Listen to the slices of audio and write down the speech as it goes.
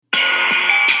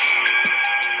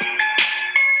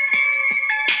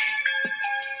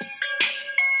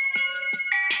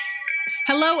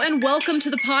everyone. Welcome to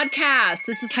the podcast.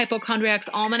 This is Hypochondriac's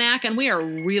Almanac, and we are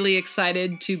really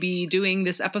excited to be doing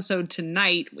this episode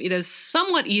tonight. It is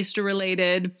somewhat Easter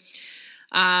related.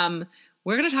 We're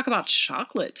going to talk about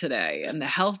chocolate today and the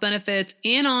health benefits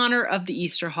in honor of the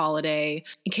Easter holiday.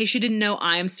 In case you didn't know,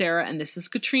 I am Sarah, and this is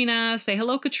Katrina. Say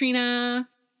hello, Katrina.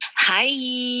 Hi.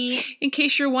 In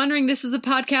case you're wondering, this is a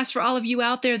podcast for all of you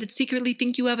out there that secretly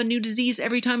think you have a new disease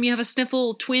every time you have a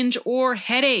sniffle, twinge, or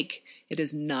headache. It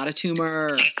is not a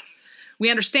tumor. We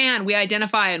understand, we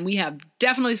identify, and we have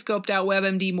definitely scoped out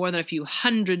WebMD more than a few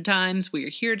hundred times. We are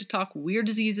here to talk weird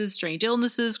diseases, strange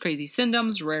illnesses, crazy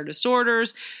symptoms, rare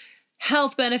disorders,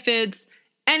 health benefits,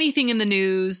 anything in the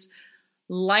news.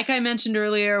 Like I mentioned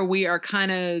earlier, we are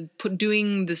kind of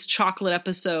doing this chocolate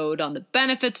episode on the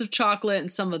benefits of chocolate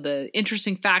and some of the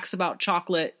interesting facts about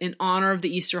chocolate in honor of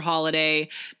the Easter holiday.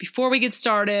 Before we get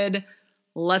started,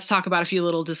 let's talk about a few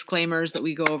little disclaimers that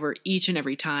we go over each and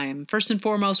every time. First and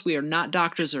foremost, we are not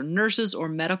doctors or nurses or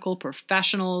medical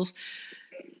professionals.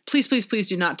 Please, please, please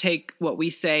do not take what we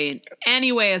say in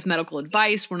any way as medical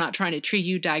advice. We're not trying to treat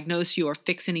you, diagnose you, or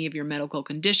fix any of your medical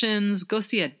conditions. Go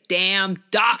see a damn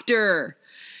doctor.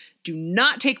 Do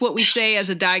not take what we say as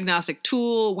a diagnostic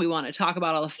tool. We want to talk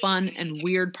about all the fun and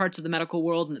weird parts of the medical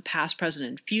world in the past, present,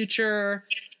 and future.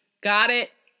 Got it?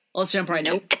 Let's jump right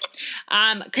in.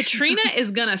 Katrina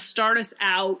is going to start us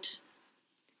out.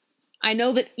 I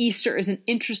know that Easter is an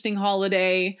interesting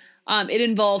holiday. It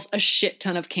involves a shit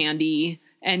ton of candy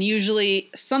and usually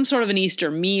some sort of an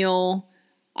Easter meal.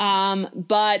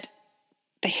 But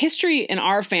the history in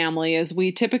our family is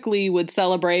we typically would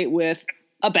celebrate with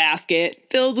a basket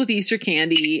filled with Easter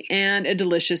candy and a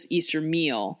delicious Easter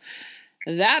meal.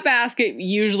 That basket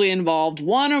usually involved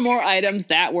one or more items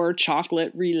that were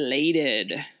chocolate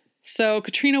related. So,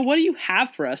 Katrina, what do you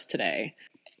have for us today?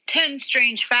 10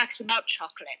 strange facts about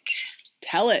chocolate.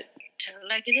 Tell it. Tell it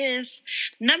like it is.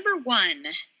 Number 1,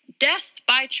 death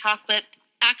by chocolate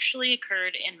actually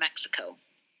occurred in Mexico.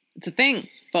 It's a thing,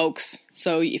 folks.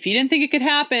 So if you didn't think it could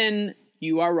happen,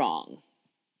 you are wrong.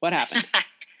 What happened?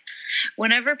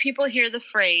 Whenever people hear the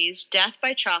phrase death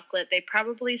by chocolate, they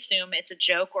probably assume it's a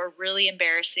joke or really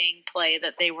embarrassing play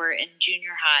that they were in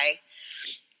junior high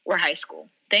or high school.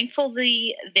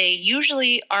 Thankfully, they're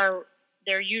usually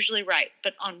right.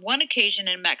 But on one occasion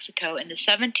in Mexico in the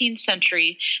 17th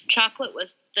century, chocolate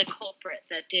was the culprit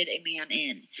that did a man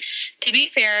in. To be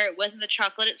fair, it wasn't the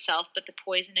chocolate itself, but the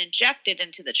poison injected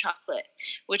into the chocolate,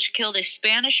 which killed a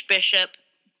Spanish bishop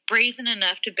brazen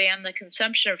enough to ban the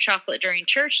consumption of chocolate during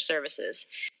church services.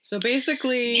 So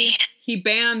basically, he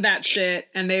banned that shit,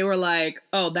 and they were like,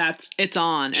 oh, it's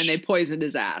on, and they poisoned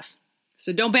his ass.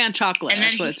 So don't ban chocolate,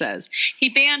 that's what it says. He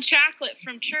banned chocolate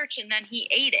from church, and then he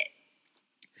ate it.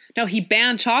 No, he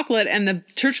banned chocolate, and the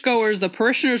churchgoers, the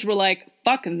parishioners were like,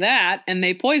 fuck that, and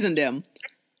they poisoned him.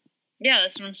 Yeah,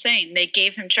 that's what I'm saying. They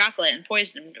gave him chocolate and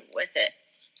poisoned him with it.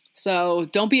 So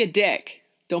don't be a dick.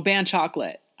 Don't ban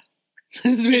chocolate.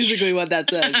 That's basically what that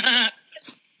says.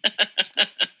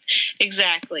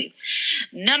 Exactly.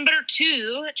 Number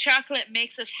 2, chocolate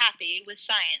makes us happy with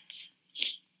science.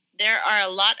 There are a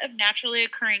lot of naturally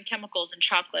occurring chemicals in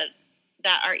chocolate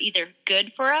that are either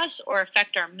good for us or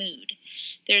affect our mood.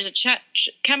 There's a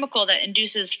chemical that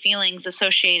induces feelings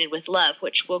associated with love,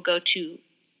 which we'll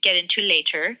get into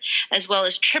later, as well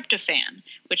as tryptophan,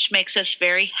 which makes us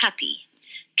very happy.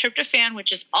 Tryptophan,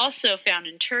 which is also found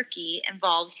in turkey,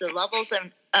 involves the levels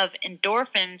of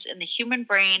endorphins in the human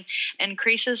brain and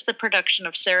increases the production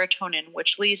of serotonin,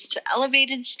 which leads to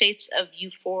elevated states of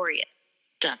euphoria.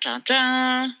 Dun, dun,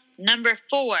 dun. Number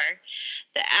 4,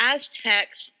 the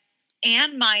Aztecs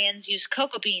and Mayans used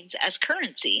cocoa beans as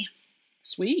currency.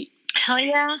 Sweet. Hell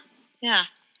yeah. Yeah.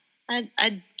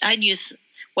 I'd use...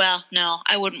 Well, no,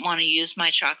 I wouldn't want to use my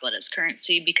chocolate as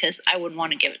currency because I wouldn't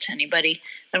want to give it to anybody.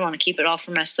 I'd want to keep it all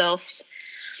for myself.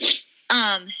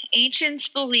 Ancients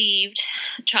believed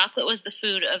chocolate was the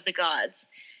food of the gods.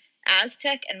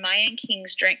 Aztec and Mayan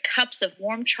kings drank cups of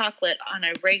warm chocolate on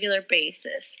a regular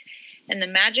basis. And the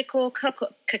magical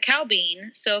cacao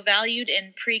bean, so valued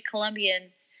in pre-Columbian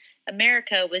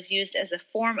America, was used as a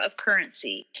form of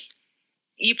currency.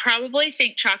 You probably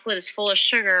think chocolate is full of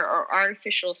sugar or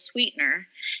artificial sweetener,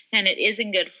 and it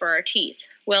isn't good for our teeth.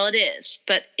 Well, it is,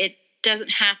 but it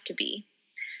doesn't have to be.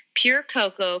 Pure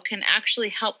cocoa can actually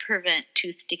help prevent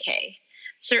tooth decay.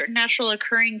 Certain natural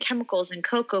occurring chemicals in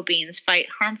cocoa beans fight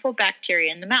harmful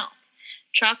bacteria in the mouth.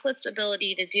 Chocolate's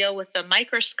ability to deal with the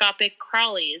microscopic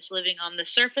crawlies living on the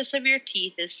surface of your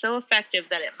teeth is so effective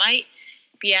that it might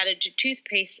be added to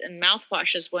toothpaste and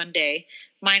mouthwashes one day,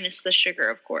 minus the sugar,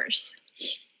 of course.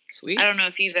 Sweet. I don't know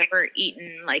if you've ever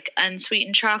eaten like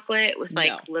unsweetened chocolate with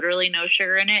like literally no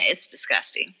sugar in it. It's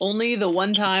disgusting. Only the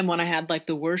one time when I had like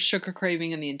the worst sugar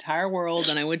craving in the entire world,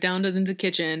 and I went down to the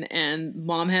kitchen and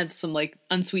Mom had some like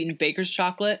unsweetened baker's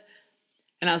chocolate,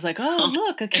 and I was like, "Oh,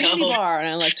 look, a candy bar," and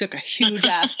I like took a huge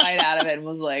ass bite out of it and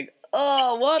was like,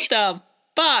 "Oh, what the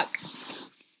fuck."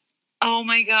 Oh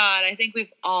my God. I think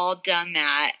we've all done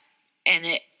that.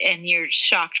 And you're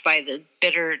shocked by the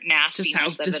bitter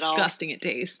nastiness of it all. Just how disgusting it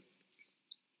tastes.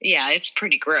 Yeah, it's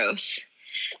pretty gross.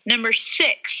 Number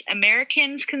 6,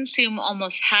 Americans consume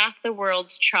almost half the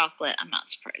world's chocolate. I'm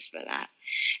not surprised by that.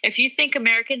 If you think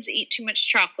Americans eat too much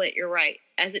chocolate, you're right.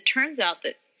 As it turns out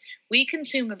that we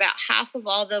consume about half of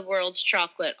all the world's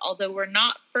chocolate, although we're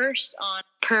not first on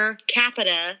per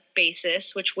capita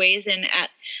basis, which weighs in at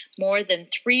more than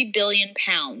 3 billion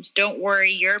pounds. Don't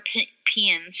worry,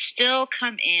 Europeans still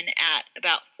come in at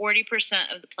about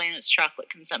 40% of the planet's chocolate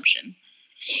consumption.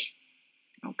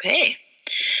 Okay.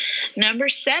 Number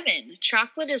 7,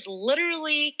 chocolate is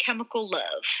literally chemical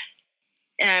love.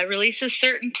 Releases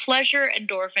certain pleasure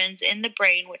endorphins in the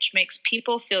brain, which makes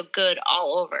people feel good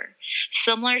all over,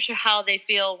 similar to how they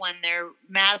feel when they're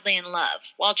madly in love.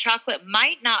 While chocolate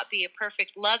might not be a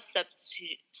perfect love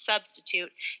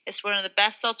substitute, it's one of the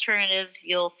best alternatives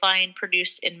you'll find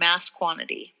produced in mass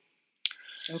quantity.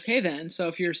 Okay, then. So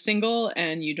if you're single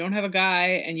and you don't have a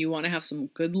guy and you want to have some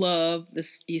good love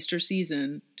this Easter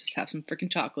season, just have some freaking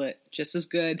chocolate. Just as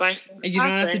good. And you don't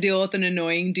have to deal with an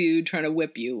annoying dude trying to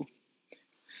whip you.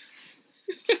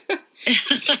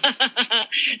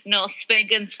 No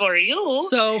spankings for you.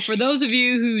 So for those of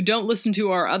you who don't listen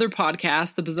to our other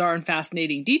podcast, the Bizarre and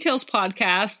Fascinating Details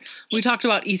podcast, we talked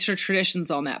about Easter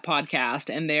traditions on that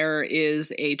podcast, and there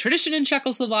is a tradition in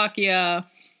Czechoslovakia,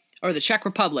 or the Czech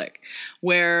Republic,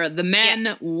 where the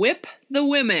men whip the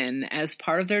women as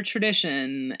part of their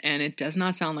tradition, and it does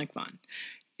not sound like fun.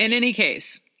 In any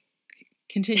case,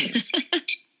 continue.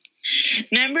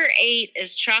 Number 8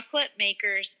 is chocolate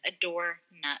makers adore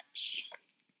nuts.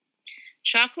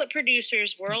 Chocolate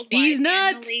producers worldwide these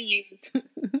nuts.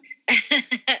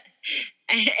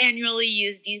 Annually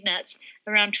use these nuts.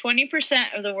 Around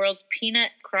 20% of the world's peanut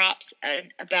crops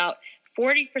and about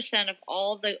 40% of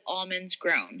all the almonds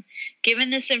grown. Given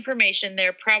this information,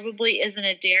 there probably isn't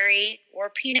a dairy or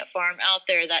peanut farm out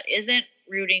there that isn't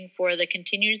rooting for the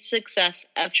continued success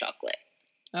of chocolate.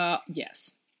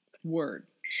 Yes. Word.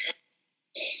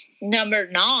 Number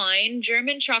 9,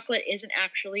 German chocolate isn't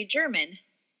actually German.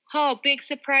 Oh, big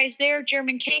surprise there.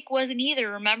 German cake wasn't either.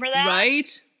 Remember that?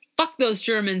 Right? Fuck those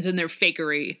Germans and their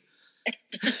fakery.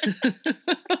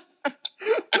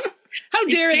 How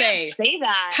dare they? Say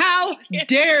that. How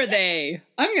dare they?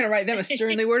 I'm going to write them a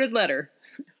sternly worded letter.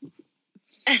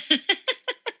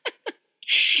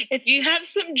 If you have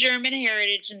some German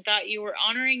heritage and thought you were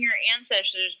honoring your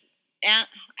ancestors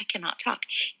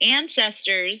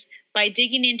by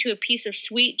digging into a piece of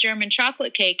sweet German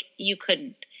chocolate cake, you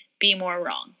couldn't be more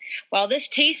wrong. While this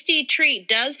tasty treat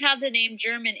does have the name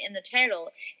German in the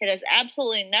title, it has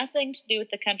absolutely nothing to do with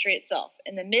the country itself.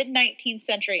 In the mid-19th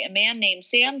century, a man named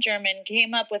Sam German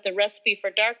came up with a recipe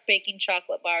for dark baking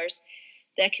chocolate bars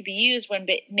that could be used when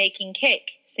making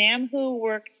cake. Sam, who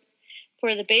worked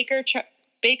for the Baker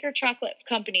Chocolate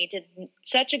Company, did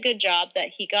such a good job that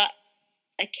he got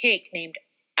a cake named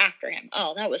after him.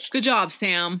 Oh, that was good job,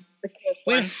 Sam.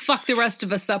 Way to fuck the rest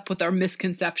of us up with our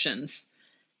misconceptions.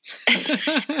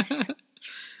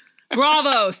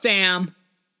 Bravo, Sam.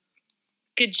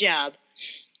 Good job.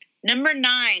 Number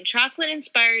 9, chocolate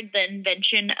inspired the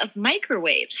invention of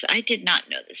microwaves. I did not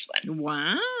know this one.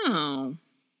 Wow.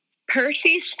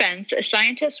 Percy Spence, a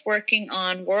scientist working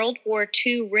on World War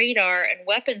II radar and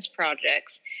weapons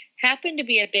projects, happened to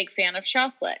be a big fan of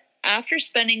chocolate. After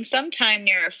spending some time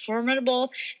near a formidable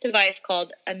device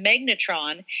called a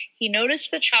magnetron, he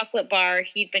noticed the chocolate bar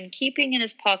he'd been keeping in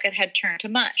his pocket had turned to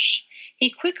mush.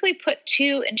 He quickly put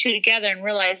 2 and 2 together and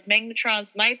realized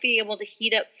magnetrons might be able to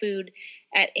heat up food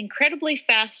at incredibly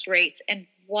fast rates, and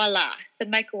voila, the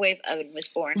microwave oven was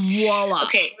born. Voila.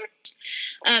 Okay.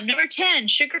 Number 10,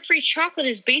 sugar-free chocolate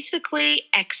is basically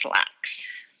X-Lax.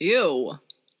 Ew.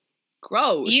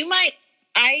 Gross. You might,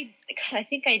 I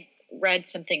think I read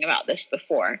something about this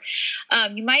before.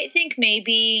 You might think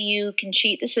maybe you can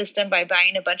cheat the system by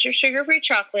buying a bunch of sugar-free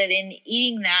chocolate and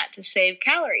eating that to save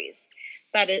calories.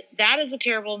 That is a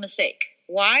terrible mistake.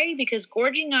 Why? Because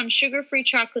gorging on sugar-free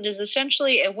chocolate is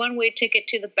essentially a one-way ticket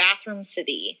to the bathroom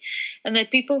city, and the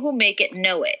people who make it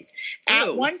know it.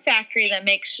 At one factory that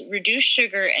makes reduced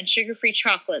sugar and sugar-free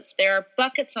chocolates, there are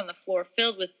buckets on the floor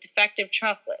filled with defective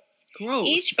chocolates. Gross.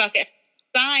 Each bucket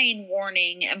sign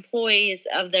warning employees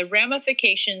of the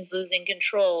ramifications losing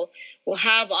control will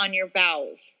have on your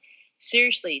bowels.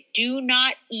 Seriously, do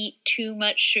not eat too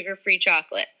much sugar-free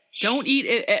chocolate. Don't eat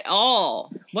it at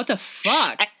all. What the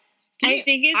fuck? I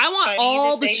think it's I want funny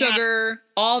all that the they sugar,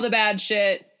 all the bad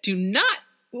shit. Do not.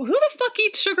 Who the fuck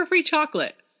eats sugar-free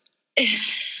chocolate?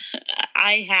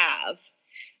 I have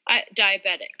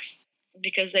diabetics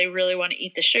because they really want to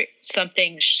eat the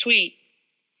something sweet,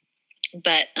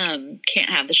 but can't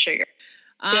have the sugar.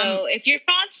 So if you're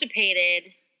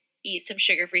constipated, eat some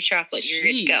sugar-free chocolate. You're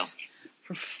good to go.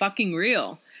 For fucking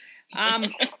real.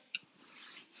 The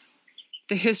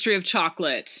history of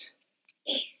chocolate.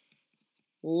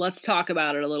 Let's talk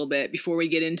about it a little bit before we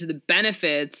get into the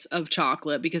benefits of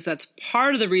chocolate, because that's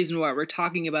part of the reason why we're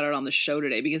talking about it on the show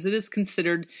today, because it is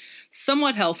considered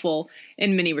somewhat helpful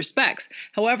in many respects.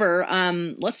 However,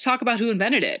 let's talk about who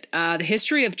invented it. The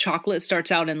history of chocolate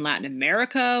starts out in Latin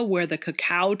America, where the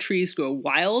cacao trees grow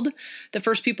wild. The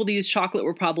first people to use chocolate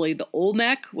were probably the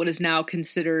Olmec, what is now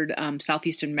considered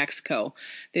southeastern Mexico.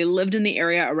 They lived in the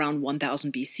area around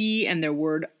 1000 BC, and their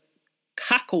word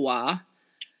cacao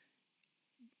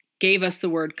gave us the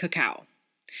word cacao.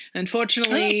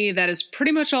 Unfortunately, that is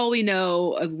pretty much all we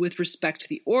know with respect to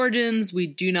the origins. We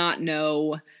do not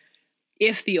know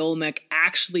if the Olmec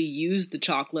actually used the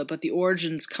chocolate, but the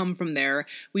origins come from there.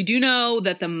 We do know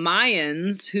that the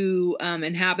Mayans, who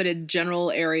inhabited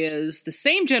the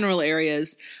same general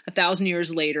areas 1,000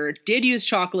 years later, did use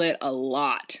chocolate a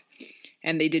lot.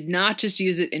 And they did not just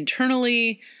use it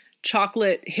internally.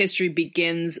 Chocolate history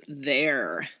begins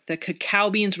there. The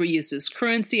cacao beans were used as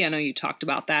currency. I know you talked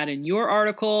about that in your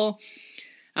article.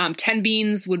 10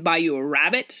 beans would buy you a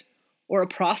rabbit or a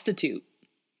prostitute.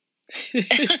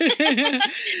 10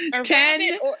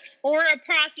 or a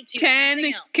prostitute.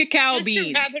 10 cacao just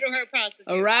beans. A rabbit or a prostitute.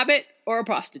 A rabbit or a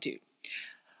prostitute.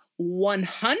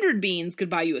 100 beans could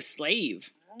buy you a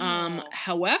slave.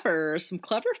 However, some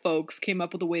clever folks came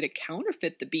up with a way to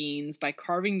counterfeit the beans by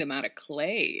carving them out of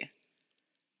clay.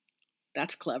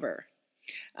 That's clever.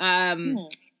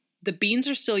 The beans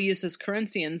are still used as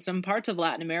currency in some parts of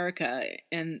Latin America,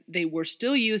 and they were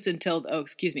still used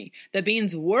the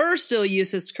beans were still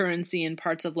used as currency in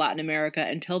parts of Latin America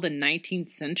until the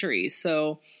 19th century.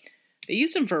 So they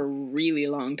used them for a really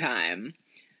long time.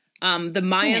 The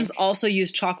Mayans also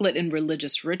used chocolate in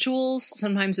religious rituals.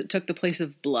 Sometimes it took the place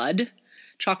of blood.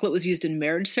 Chocolate was used in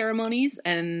marriage ceremonies,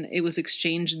 and it was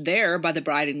exchanged there by the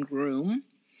bride and groom.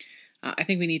 I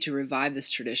think we need to revive this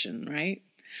tradition, right?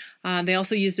 They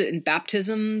also used it in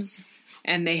baptisms,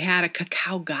 and they had a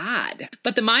cacao god.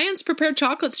 But the Mayans prepared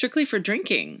chocolate strictly for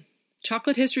drinking.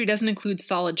 Chocolate history doesn't include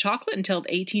solid chocolate until the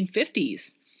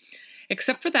 1850s.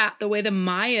 Except for that, the way the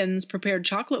Mayans prepared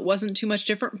chocolate wasn't too much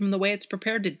different from the way it's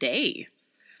prepared today.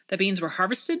 The beans were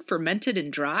harvested, fermented,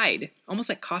 and dried, almost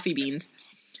like coffee beans.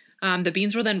 The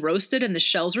beans were then roasted and the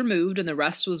shells removed, and the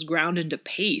rest was ground into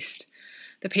paste.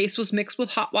 The paste was mixed with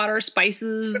hot water,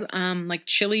 spices like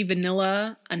chili,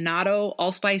 vanilla, annatto,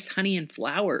 allspice, honey, and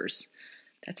flowers.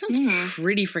 That sounds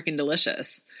pretty freaking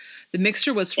delicious. The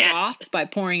mixture was frothed by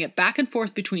pouring it back and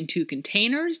forth between two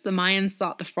containers. The Mayans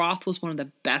thought the froth was one of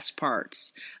the best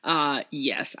parts.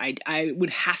 Yes, I would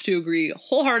have to agree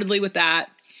wholeheartedly with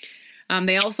that.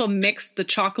 They also mixed the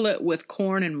chocolate with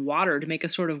corn and water to make a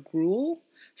sort of gruel.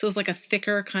 So it was like a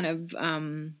thicker kind of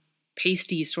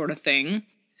pasty sort of thing.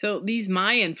 So these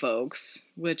Mayan folks,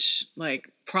 which,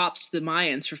 like, props to the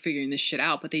Mayans for figuring this shit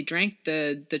out, but they drank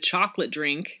the chocolate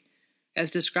drink, as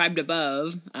described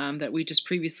above, that we just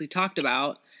previously talked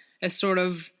about, as sort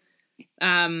of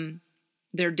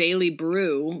their daily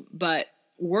brew, but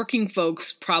working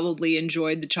folks probably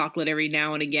enjoyed the chocolate every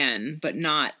now and again, but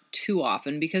not too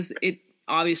often, because it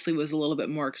obviously was a little bit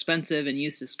more expensive and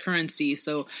used as currency,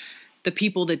 so the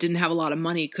people that didn't have a lot of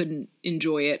money couldn't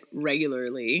enjoy it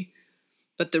regularly.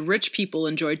 But the rich people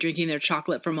enjoyed drinking their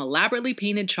chocolate from elaborately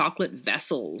painted chocolate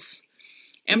vessels.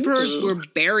 Emperors were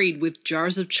buried with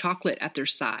jars of chocolate at their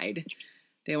side.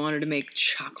 They wanted to make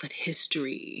chocolate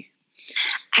history.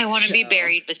 I want to be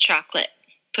buried with chocolate.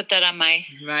 Put that on my...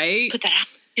 Right? Put that on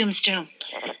tombstone.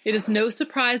 It is no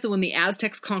surprise that when the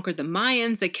Aztecs conquered the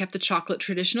Mayans, they kept the chocolate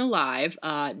tradition alive.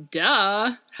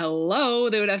 Hello.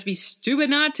 They would have to be stupid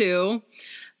not to.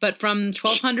 But from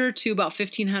 1200 to about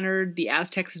 1500, the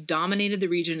Aztecs dominated the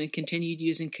region and continued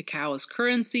using cacao as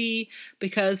currency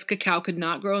because cacao could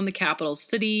not grow in the capital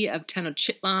city of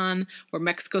Tenochtitlan, where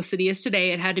Mexico City is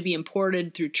today. It had to be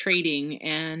imported through trading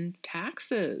and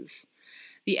taxes.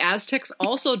 The Aztecs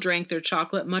also drank their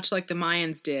chocolate much like the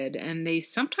Mayans did, and they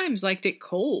sometimes liked it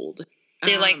cold.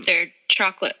 They liked their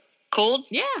chocolate Cold?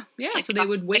 Yeah. Like So they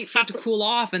would wait for it to cool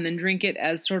off and then drink it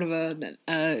as sort of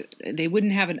they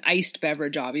wouldn't have an iced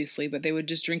beverage, obviously, but they would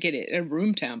just drink it at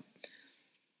room temp.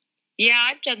 Yeah,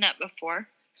 I've done that before.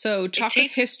 So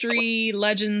chocolate history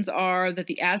legends are that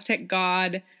the Aztec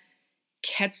god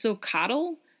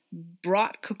Quetzalcoatl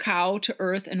brought cacao to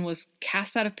earth and was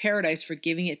cast out of paradise for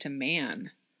giving it to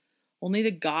man. Only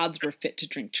the gods were fit to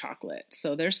drink chocolate.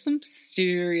 So there's some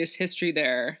serious history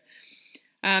there.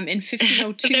 In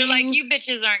 1502... They're like, you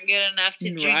bitches aren't good enough to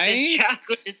drink this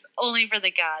chocolate. It's only for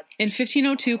the gods. In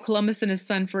 1502, Columbus and his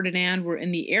son Ferdinand were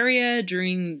in the area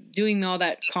doing all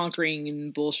that conquering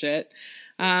and bullshit.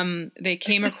 They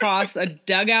came across a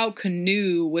dugout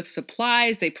canoe with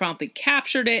supplies. They promptly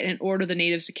captured it and ordered the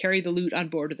natives to carry the loot on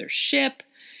board of their ship.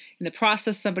 In the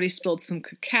process, somebody spilled some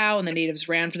cacao, and the natives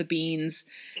ran for the beans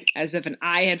as if an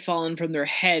eye had fallen from their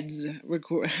heads,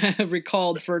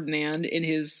 recalled Ferdinand in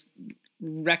his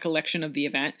recollection of the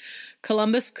event.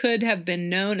 Columbus could have been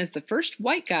known as the first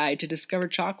white guy to discover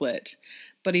chocolate,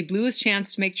 but he blew his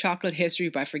chance to make chocolate history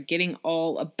by forgetting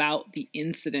all about the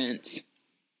incident.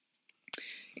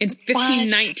 In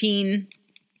 1519,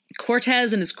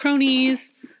 Cortez and his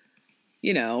cronies,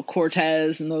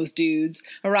 Cortez and those dudes,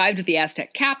 arrived at the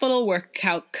Aztec capital where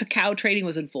cacao trading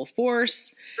was in full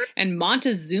force. And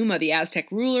Montezuma, the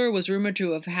Aztec ruler, was rumored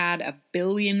to have had 1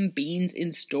 billion beans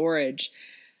in storage.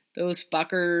 Those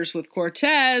fuckers with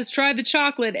Cortez tried the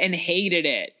chocolate and hated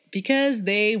it because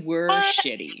they were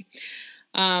shitty.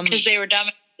 Because they were dumb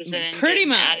and pretty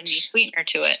much add any sweetener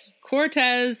to it.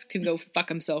 Cortez can go fuck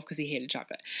himself because he hated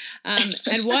chocolate.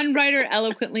 And one writer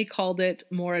eloquently called it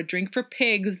more a drink for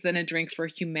pigs than a drink for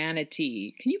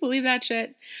humanity. Can you believe that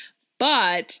shit?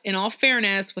 But in all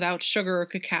fairness, without sugar,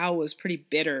 cacao was pretty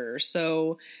bitter.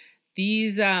 So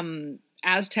these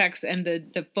Aztecs and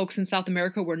the folks in South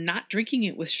America were not drinking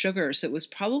it with sugar. So it was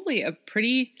probably a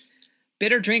pretty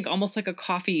bitter drink, almost like a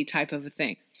coffee type of a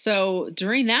thing. So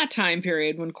during that time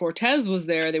period, when Cortez was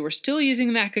there, they were still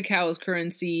using that cacao as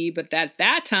currency, but at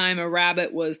that time, a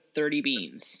rabbit was 30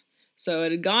 beans. So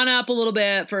it had gone up a little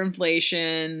bit for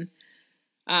inflation,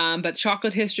 but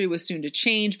chocolate history was soon to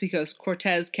change because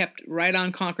Cortez kept right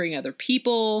on conquering other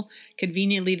people.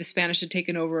 Conveniently, the Spanish had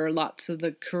taken over lots of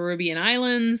the Caribbean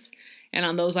islands, and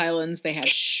on those islands, they had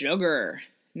sugar.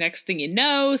 Next thing you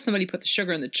know, somebody put the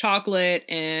sugar in the chocolate,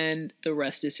 and the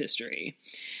rest is history.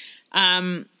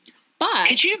 But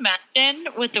could you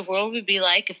imagine what the world would be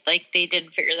like if, they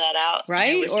didn't figure that out?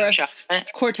 Right? Or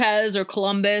if Cortez or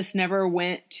Columbus never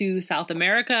went to South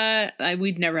America,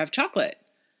 we'd never have chocolate.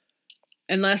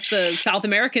 Unless the South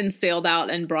Americans sailed out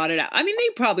and brought it out. I mean,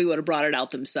 they probably would have brought it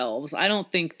out themselves. I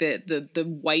don't think that the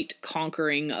white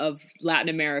conquering of Latin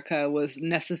America was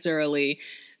necessarily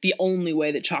the only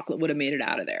way that chocolate would have made it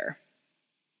out of there.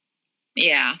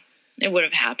 Yeah, it would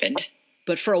have happened.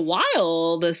 But for a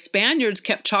while, the Spaniards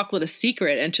kept chocolate a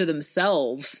secret and to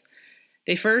themselves.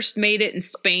 They first made it in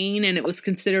Spain, and it was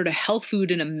considered a health food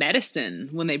and a medicine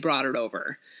when they brought it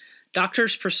over.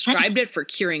 Doctors prescribed it for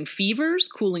curing fevers,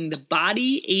 cooling the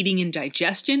body, aiding in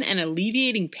digestion, and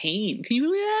alleviating pain. Can you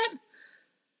believe that?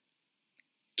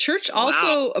 Church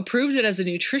also approved it as a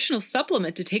nutritional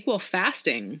supplement to take while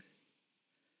fasting.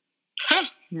 Huh.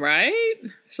 Right?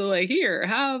 So here,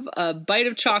 have a bite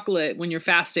of chocolate when you're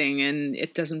fasting and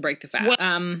it doesn't break the fast.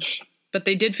 But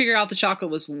they did figure out the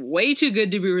chocolate was way too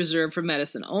good to be reserved for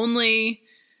medicine only.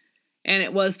 And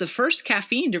it was the first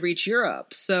caffeine to reach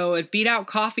Europe. So it beat out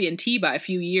coffee and tea by a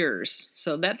few years.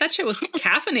 So that shit was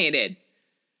caffeinated.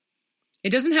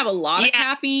 It doesn't have a lot of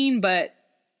caffeine, but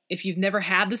if you've never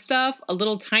had the stuff, a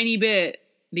little tiny bit,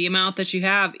 the amount that you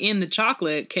have in the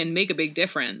chocolate can make a big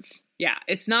difference. Yeah,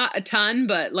 it's not a ton,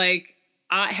 but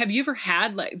have you ever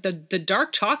had the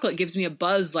dark chocolate gives me a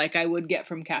buzz like I would get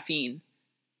from caffeine.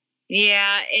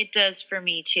 Yeah, it does for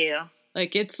me too.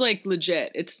 It's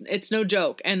legit. It's no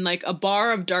joke. And a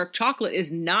bar of dark chocolate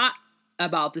is not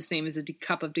about the same as a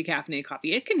cup of decaffeinated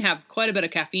coffee. It can have quite a bit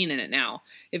of caffeine in it now.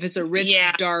 If it's a rich,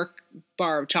 dark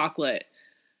bar of chocolate.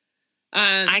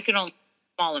 I can only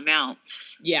small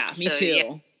amounts. Yeah, me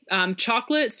too. Yeah.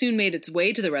 Chocolate soon made its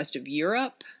way to the rest of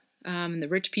Europe. And the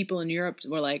rich people in Europe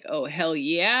were like, oh, hell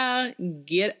yeah,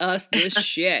 get us this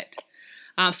shit.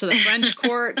 So the French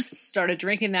courts started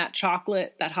drinking that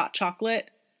hot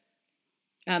chocolate.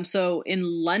 So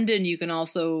in London, you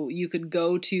could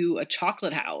go to a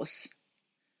chocolate house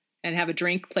and have a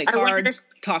drink, play cards,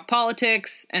 talk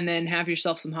politics, and then have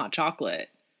yourself some hot chocolate.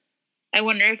 I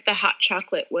wonder if the hot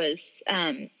chocolate was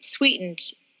sweetened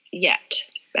yet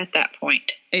at that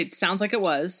point. It sounds like it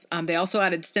was. They also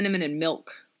added cinnamon and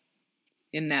milk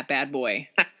in that bad boy.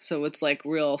 So it's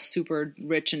real super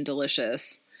rich and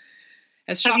delicious.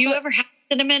 Have you ever had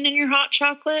cinnamon in your hot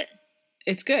chocolate?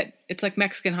 It's good. It's like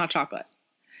Mexican hot chocolate.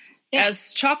 Yeah.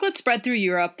 As chocolate spread through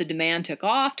Europe, the demand took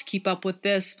off. To keep up with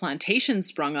this, plantations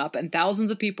sprung up, and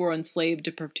thousands of people were enslaved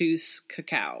to produce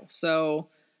cacao. So,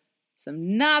 some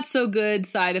not so good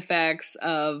side effects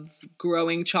of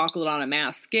growing chocolate on a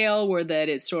mass scale were that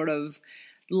it sort of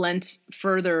lent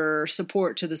further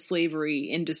support to the slavery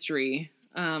industry.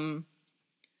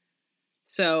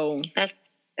 So that's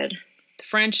good. The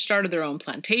French started their own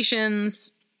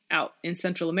plantations out in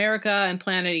Central America and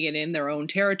planting it in their own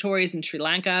territories in Sri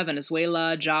Lanka,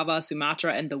 Venezuela, Java,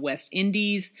 Sumatra, and the West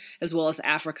Indies, as well as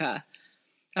Africa.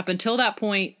 Up until that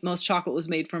point, most chocolate was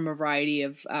made from a variety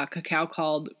of cacao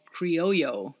called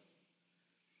criollo.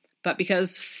 But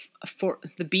because for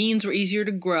the beans were easier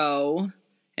to grow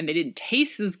and they didn't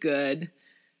taste as good,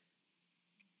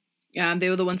 they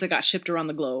were the ones that got shipped around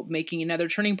the globe, making another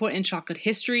turning point in chocolate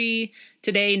history.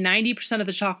 Today, 90% of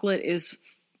the chocolate is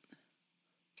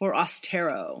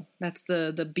Forastero. That's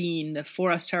the bean, the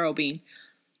Forastero bean.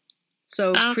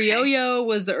 So Criollo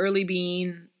was the early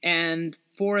bean, and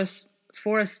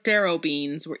Forastero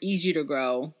beans were easier to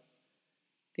grow.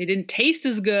 They didn't taste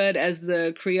as good as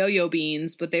the Criollo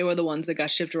beans, but they were the ones that got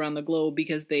shipped around the globe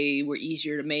because they were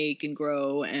easier to make and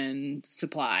grow and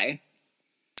supply.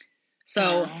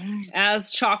 So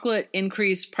as chocolate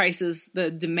increased prices,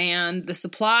 the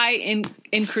supply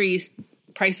increased,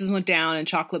 prices went down, and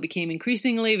chocolate became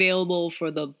increasingly available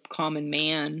for the common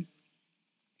man.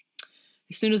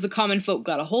 As soon as the common folk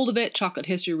got a hold of it, chocolate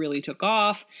history really took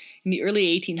off. In the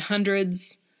early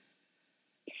 1800s,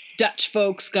 Dutch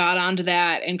folks got onto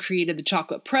that and created the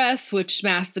chocolate press, which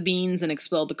smashed the beans and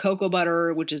expelled the cocoa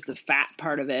butter, which is the fat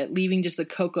part of it, leaving just the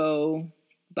cocoa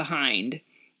behind.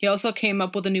 He also came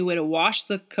up with a new way to wash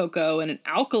the cocoa in an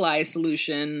alkali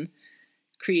solution,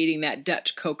 creating that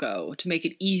Dutch cocoa to make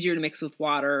it easier to mix with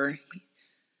water,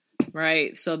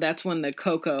 right? So that's when the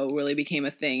cocoa really became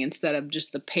a thing instead of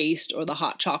just the paste or the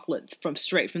hot chocolate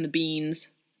straight from the beans.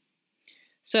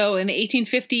 So in the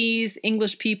 1850s,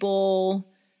 English people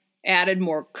added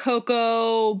more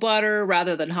cocoa butter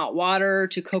rather than hot water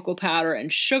to cocoa powder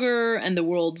and sugar, and the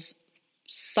world's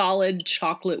solid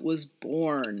chocolate was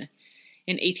born.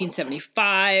 In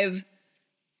 1875,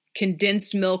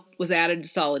 condensed milk was added to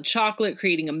solid chocolate,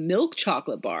 creating a milk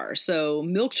chocolate bar. So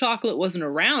milk chocolate wasn't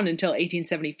around until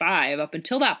 1875. Up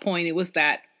until that point, it was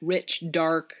that rich,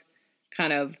 dark,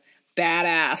 kind of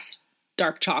badass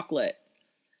dark chocolate.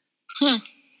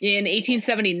 In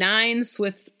 1879,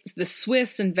 the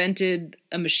Swiss invented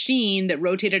a machine that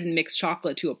rotated and mixed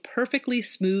chocolate to a perfectly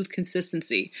smooth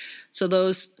consistency. So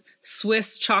those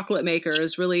Swiss chocolate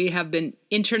makers really have been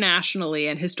internationally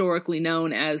and historically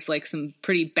known as like some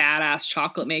pretty badass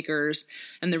chocolate makers.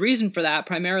 And the reason for that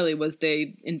primarily was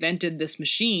they invented this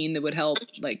machine that would help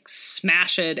like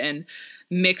smash it and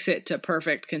mix it to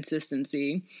perfect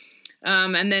consistency.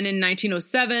 And then in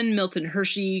 1907, Milton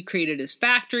Hershey created his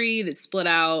factory that spit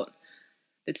out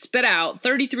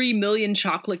 33 million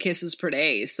chocolate kisses per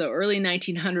day. So early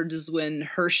 1900s is when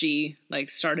Hershey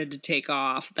started to take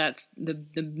off. That's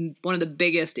the one of the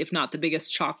biggest, if not the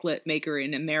biggest, chocolate maker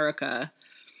in America.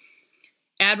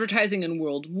 Advertising in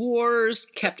world wars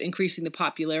kept increasing the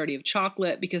popularity of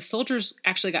chocolate because soldiers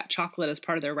actually got chocolate as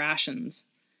part of their rations.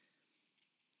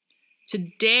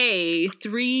 Today,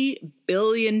 3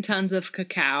 billion tons of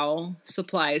cacao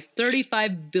supplies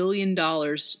 $35 billion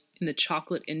in the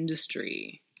chocolate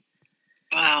industry.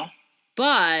 Wow.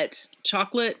 But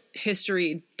chocolate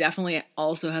history definitely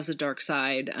also has a dark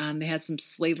side. They had some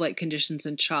slave-like conditions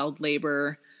and child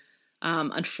labor.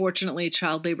 Unfortunately,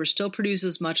 child labor still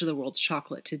produces much of the world's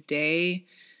chocolate today.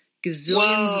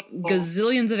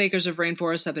 Gazillions of acres of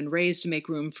rainforest have been razed to make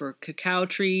room for cacao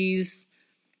trees.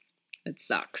 It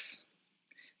sucks.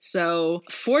 So,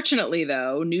 fortunately,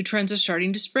 though, new trends are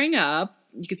starting to spring up.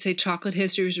 You could say chocolate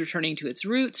history is returning to its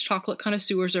roots. Chocolate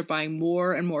connoisseurs are buying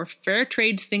more and more fair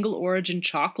trade single origin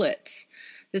chocolates.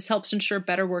 This helps ensure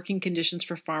better working conditions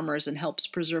for farmers and helps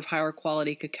preserve higher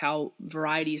quality cacao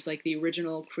varieties like the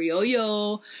original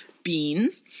Criollo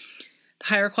beans. The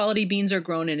higher quality beans are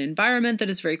grown in an environment that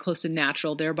is very close to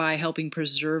natural, thereby helping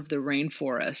preserve the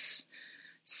rainforests.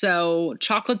 So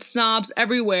chocolate snobs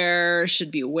everywhere should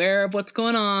be aware of what's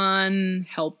going on,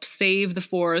 help save the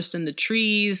forest and the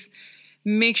trees.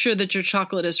 Make sure that your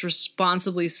chocolate is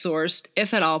responsibly sourced,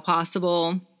 if at all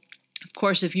possible. Of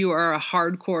course, if you are a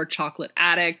hardcore chocolate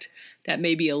addict, that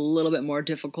may be a little bit more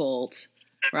difficult,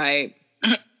 right?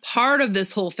 Part of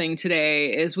this whole thing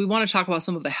today is we want to talk about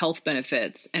some of the health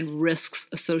benefits and risks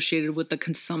associated with the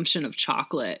consumption of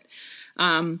chocolate.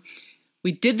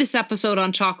 We did this episode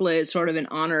on chocolate sort of in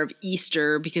honor of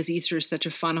Easter because Easter is such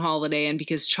a fun holiday and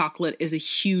because chocolate is a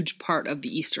huge part of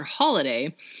the Easter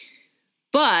holiday.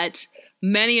 But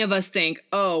many of us think,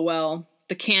 oh, well,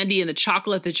 the candy and the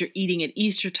chocolate that you're eating at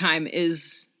Easter time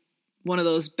is one of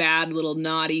those bad little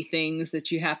naughty things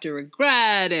that you have to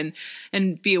regret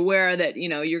and be aware that, you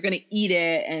know, you're going to eat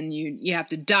it and you have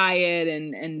to diet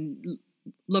and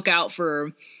look out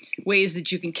for ways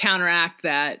that you can counteract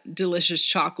that delicious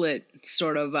chocolate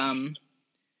sort of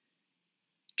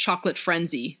chocolate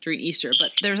frenzy during Easter.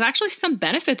 But there's actually some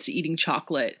benefits to eating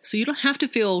chocolate, so you don't have to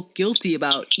feel guilty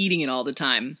about eating it all the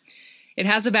time. It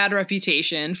has a bad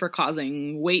reputation for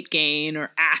causing weight gain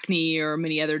or acne or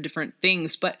many other different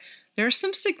things, but there are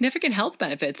some significant health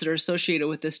benefits that are associated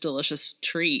with this delicious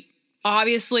treat.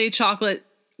 Obviously, chocolate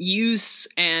use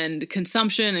and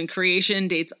consumption and creation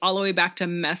dates all the way back to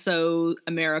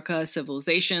Mesoamerica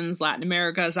civilizations, Latin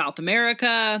America, South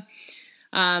America,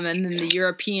 and then the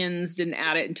Europeans didn't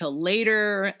add it until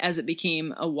later as it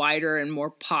became a wider and more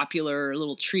popular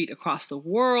little treat across the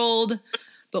world.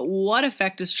 But what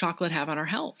effect does chocolate have on our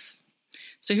health?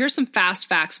 So here's some fast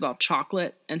facts about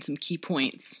chocolate and some key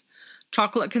points.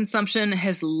 Chocolate consumption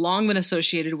has long been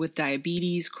associated with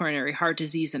diabetes, coronary heart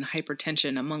disease, and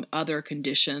hypertension, among other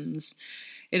conditions.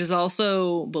 It is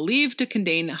also believed to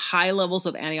contain high levels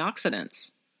of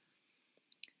antioxidants.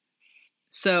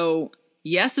 So,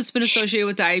 yes, it's been associated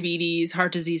with diabetes,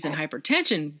 heart disease, and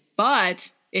hypertension,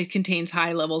 but it contains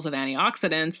high levels of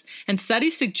antioxidants, and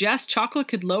studies suggest chocolate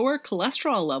could lower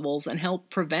cholesterol levels and help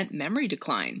prevent memory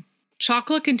decline.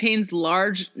 Chocolate contains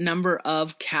large number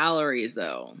of calories,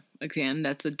 though. Again,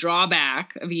 that's a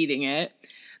drawback of eating it.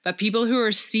 But people who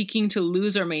are seeking to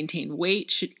lose or maintain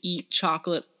weight should eat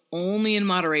chocolate only in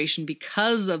moderation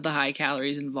because of the high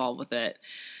calories involved with it.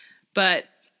 But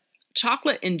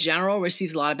chocolate in general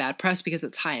receives a lot of bad press because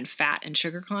it's high in fat and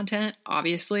sugar content,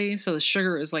 obviously. So the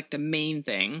sugar is like the main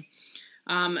thing.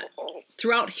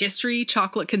 Throughout history,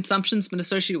 chocolate consumption has been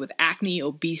associated with acne,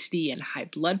 obesity, and high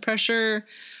blood pressure,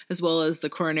 as well as the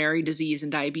coronary disease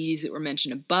and diabetes that were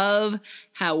mentioned above.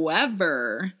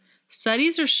 However,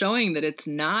 studies are showing that it's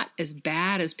not as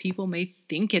bad as people may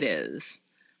think it is.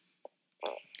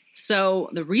 So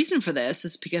the reason for this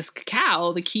is because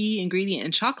cacao, the key ingredient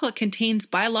in chocolate, contains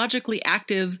biologically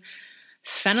active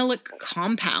phenolic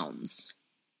compounds.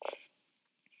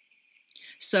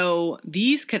 So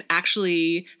these could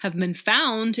actually have been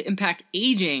found to impact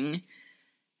aging,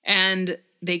 and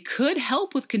they could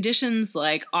help with conditions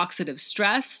like oxidative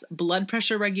stress, blood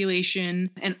pressure regulation,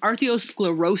 and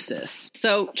atherosclerosis.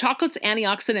 So chocolate's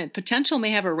antioxidant potential may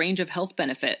have a range of health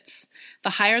benefits. The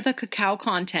higher the cacao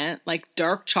content, like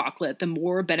dark chocolate, the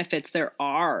more benefits there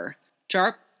are.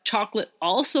 Dark chocolate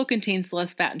also contains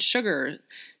less fat and sugar,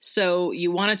 so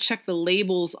you want to check the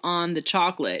labels on the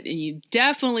chocolate, and you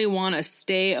definitely want to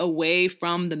stay away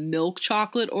from the milk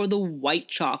chocolate or the white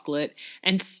chocolate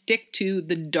and stick to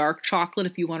the dark chocolate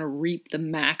if you want to reap the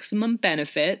maximum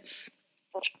benefits.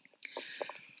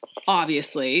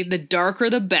 Obviously, the darker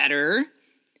the better,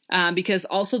 because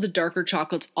also the darker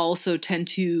chocolates also tend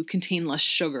to contain less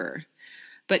sugar.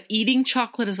 But eating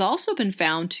chocolate has also been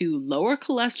found to lower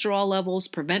cholesterol levels,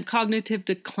 prevent cognitive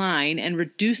decline, and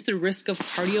reduce the risk of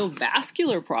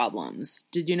cardiovascular problems.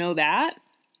 Did you know that?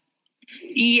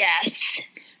 Yes.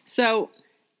 So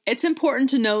it's important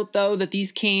to note, though, that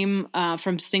these came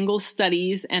from single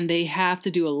studies, and they have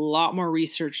to do a lot more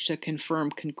research to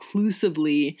confirm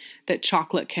conclusively that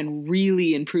chocolate can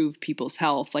really improve people's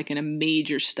health, like in a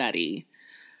major study.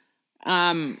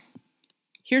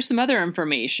 Here's some other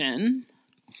information.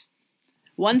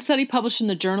 One study published in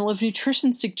the Journal of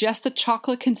Nutrition suggests that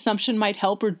chocolate consumption might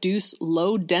help reduce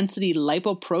low-density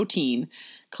lipoprotein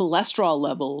cholesterol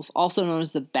levels, also known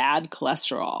as the bad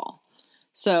cholesterol.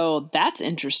 So that's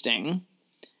interesting.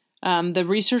 The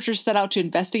researchers set out to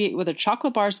investigate whether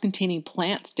chocolate bars containing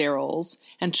plant sterols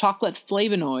and chocolate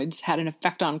flavonoids had an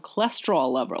effect on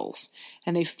cholesterol levels.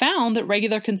 And they found that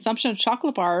regular consumption of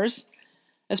chocolate bars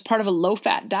as part of a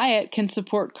low-fat diet can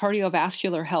support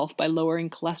cardiovascular health by lowering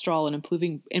cholesterol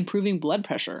and improving blood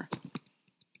pressure.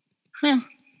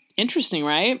 Interesting,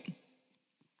 right?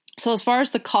 So as far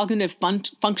as the cognitive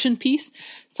function piece,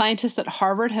 scientists at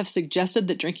Harvard have suggested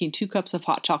that drinking 2 cups of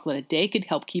hot chocolate a day could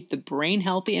help keep the brain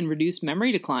healthy and reduce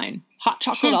memory decline. Hot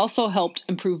chocolate also helped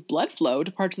improve blood flow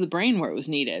to parts of the brain where it was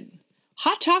needed.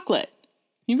 Hot chocolate.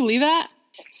 Can you believe that?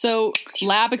 So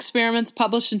lab experiments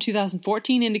published in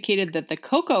 2014 indicated that the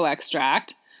cocoa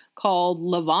extract, called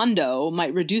Lavando,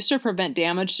 might reduce or prevent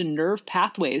damage to nerve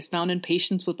pathways found in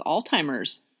patients with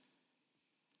Alzheimer's.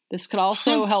 This could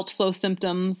also help slow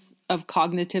symptoms of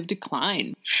cognitive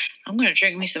decline. I'm going to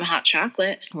drink me some hot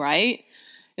chocolate. Right?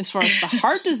 As far as the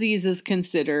heart disease is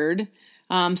considered,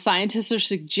 scientists are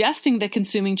suggesting that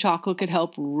consuming chocolate could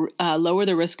help lower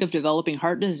the risk of developing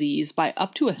heart disease by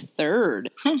up to a third.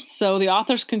 So the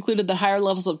authors concluded that higher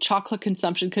levels of chocolate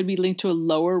consumption could be linked to a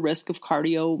lower risk of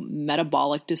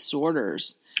cardiometabolic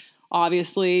disorders.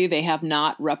 Obviously, they have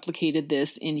not replicated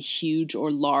this in huge or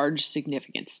large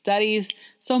significant studies,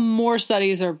 so more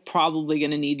studies are probably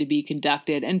going to need to be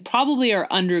conducted and probably are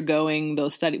undergoing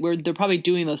those studies. They're probably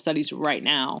doing those studies right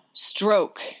now.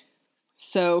 Stroke.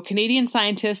 So Canadian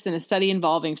scientists in a study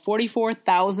involving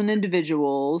 44,000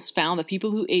 individuals found that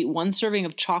people who ate one serving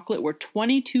of chocolate were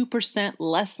 22%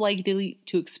 less likely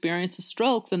to experience a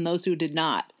stroke than those who did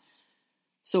not.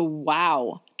 So,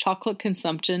 wow, chocolate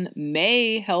consumption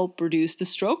may help reduce the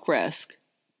stroke risk.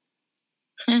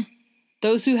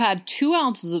 Those who had 2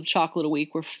 ounces of chocolate a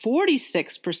week were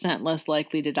 46% less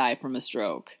likely to die from a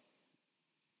stroke.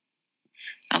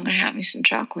 I'm going to have me some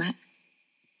chocolate.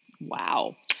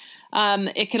 Wow.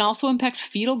 It can also impact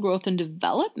fetal growth and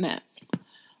development.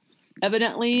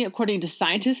 Evidently, according to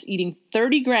scientists, eating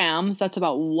 30 grams, that's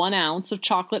about 1 ounce of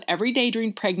chocolate every day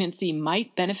during pregnancy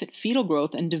might benefit fetal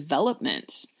growth and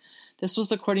development. This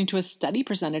was according to a study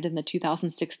presented in the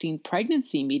 2016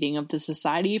 pregnancy meeting of the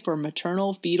Society for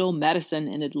Maternal Fetal Medicine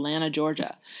in Atlanta,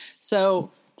 Georgia. So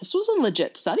this was a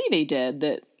legit study they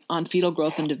did on fetal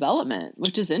growth and development,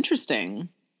 which is interesting,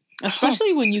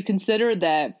 especially when you consider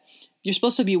that you're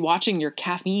supposed to be watching your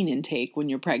caffeine intake when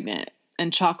you're pregnant.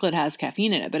 And chocolate has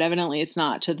caffeine in it, but evidently it's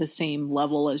not to the same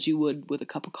level as you would with a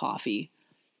cup of coffee.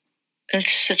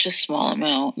 It's such a small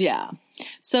amount. Yeah.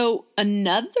 So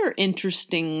another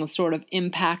interesting sort of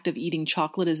impact of eating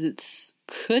chocolate is it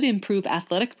could improve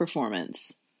athletic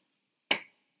performance.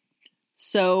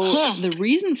 So the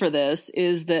reason for this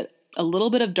is that a little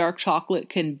bit of dark chocolate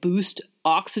can boost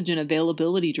oxygen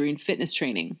availability during fitness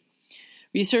training.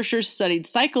 Researchers studied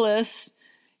cyclists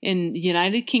in the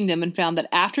United Kingdom and found that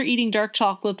after eating dark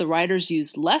chocolate, the riders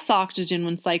used less oxygen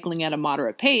when cycling at a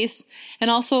moderate pace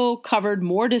and also covered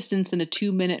more distance in a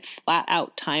 2-minute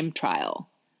flat-out time trial.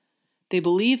 They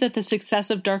believe that the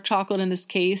success of dark chocolate in this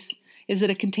case is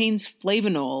that it contains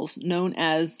flavonols known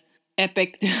as that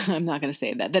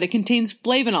it contains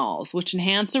flavonols, which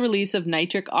enhance the release of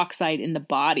nitric oxide in the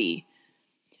body.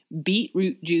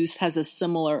 Beetroot juice has a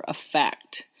similar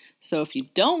effect. So if you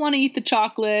don't want to eat the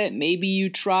chocolate, maybe you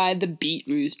try the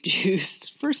beetroot juice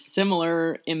for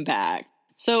similar impact.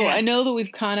 So yeah. I know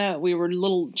that we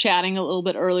were chatting a little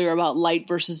bit earlier about light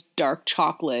versus dark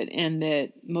chocolate and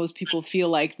that most people feel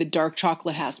like the dark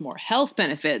chocolate has more health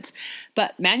benefits.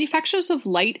 But manufacturers of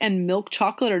light and milk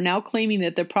chocolate are now claiming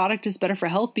that their product is better for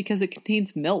health because it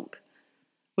contains milk,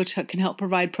 which can help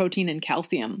provide protein and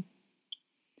calcium.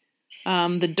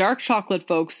 The dark chocolate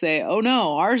folks say, oh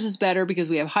no, ours is better because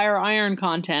we have higher iron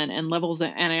content and levels of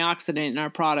antioxidant in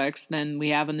our products than we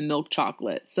have in the milk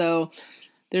chocolate. So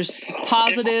there's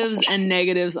positives and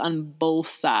negatives on both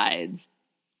sides.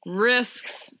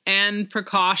 Risks and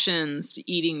precautions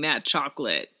to eating that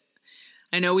chocolate.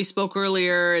 I know we spoke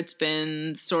earlier, it's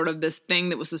been sort of this thing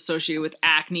that was associated with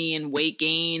acne and weight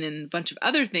gain and a bunch of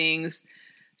other things.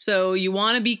 So you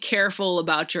want to be careful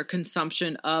about your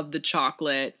consumption of the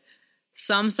chocolate.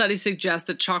 Some studies suggest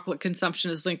that chocolate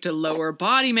consumption is linked to lower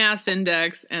body mass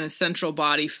index and essential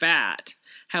body fat.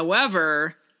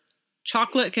 However,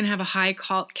 chocolate can have a high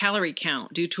calorie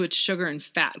count due to its sugar and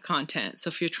fat content. So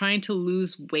if you're trying to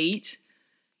lose weight,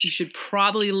 you should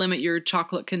probably limit your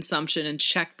chocolate consumption and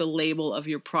check the label of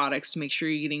your products to make sure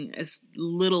you're eating as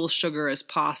little sugar as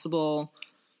possible.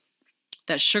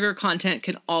 That sugar content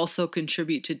can also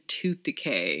contribute to tooth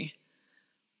decay.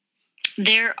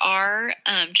 There are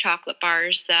chocolate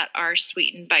bars that are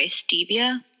sweetened by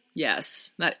stevia.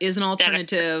 Yes, that is an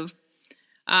alternative.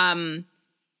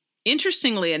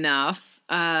 Interestingly enough,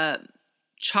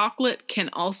 chocolate can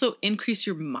also increase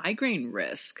your migraine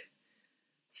risk.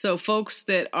 So folks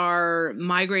that are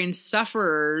migraine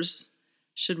sufferers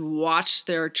should watch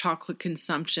their chocolate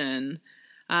consumption.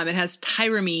 It has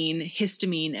tyramine,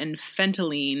 histamine, and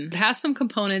phentoline. It has some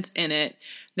components in it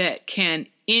that can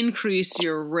increase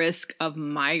your risk of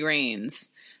migraines.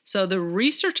 So the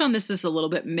research on this is a little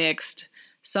bit mixed.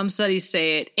 Some studies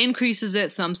say it increases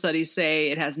it, some studies say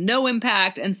it has no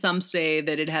impact, and some say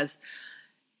that it has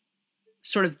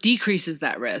sort of decreases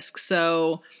that risk.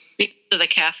 So because of the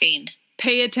caffeine.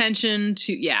 Pay attention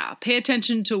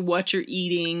to what you're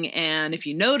eating, and if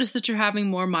you notice that you're having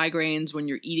more migraines when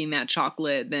you're eating that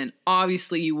chocolate, then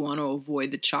obviously you want to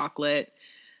avoid the chocolate.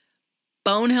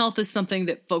 Bone health is something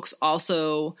that folks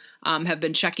also have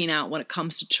been checking out when it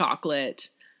comes to chocolate.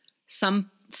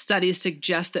 Some studies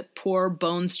suggest that poor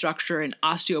bone structure and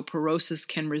osteoporosis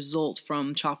can result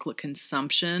from chocolate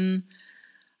consumption.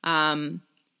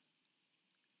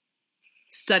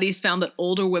 Studies found that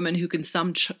older women who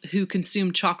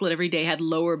consume chocolate every day had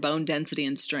lower bone density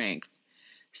and strength.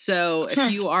 So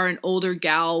if you are an older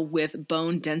gal with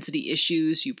bone density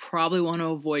issues, you probably want to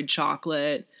avoid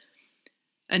chocolate.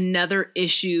 Another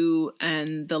issue,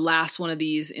 and the last one of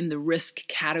these in the risk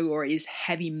category, is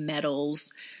heavy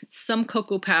metals. Some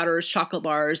cocoa powders, chocolate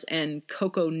bars, and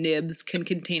cocoa nibs can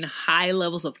contain high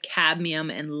levels of cadmium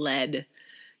and lead.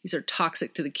 These are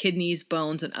toxic to the kidneys,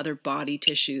 bones, and other body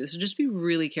tissues. So just be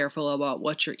really careful about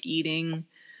what you're eating.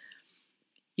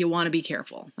 You want to be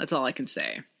careful. That's all I can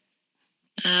say.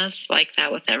 It's like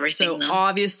that with everything. So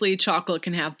obviously chocolate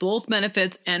can have both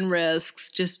benefits and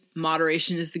risks. Just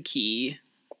moderation is the key.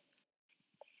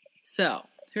 So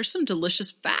here's some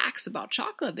delicious facts about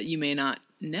chocolate that you may not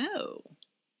know.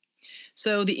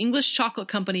 So the English chocolate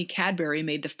company Cadbury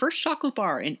made the first chocolate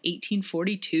bar in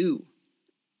 1842.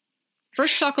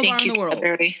 First chocolate bar in the world.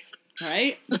 Cadbury.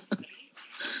 Right?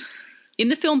 In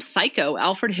the film Psycho,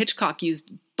 Alfred Hitchcock used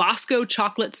Bosco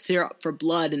chocolate syrup for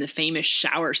blood in the famous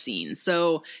shower scene.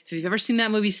 So if you've ever seen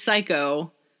that movie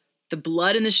Psycho, the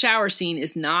blood in the shower scene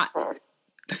is not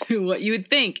what you would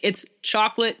think. It's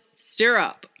chocolate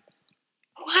syrup.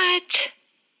 What?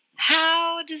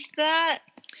 How does that?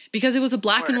 Because it was a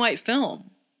black and white film,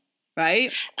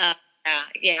 right?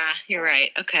 Yeah, you're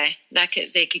right. Okay,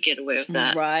 they could get away with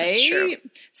that, right? That's true.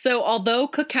 So, although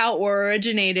cacao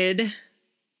originated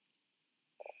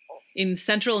in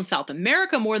Central and South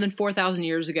America more than 4,000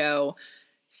 years ago,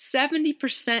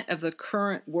 70% of the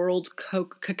current world's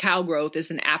cacao growth is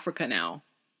in Africa now.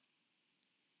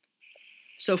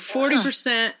 So,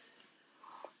 40%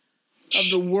 of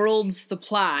the world's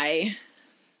supply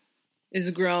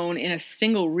is grown in a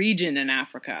single region in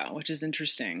Africa, which is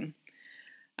interesting.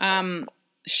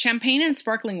 Champagne and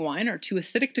sparkling wine are too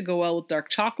acidic to go well with dark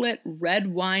chocolate.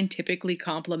 Red wine typically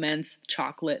complements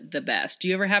chocolate the best. Do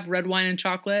you ever have red wine and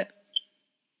chocolate?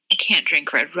 I can't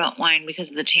drink red wine because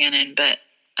of the tannin, but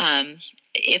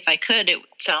if I could, it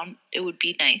would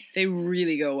be nice. They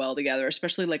really go well together,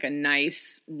 especially like a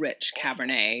nice, rich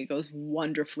Cabernet. It goes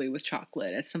wonderfully with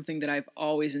chocolate. It's something that I've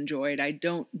always enjoyed. I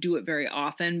don't do it very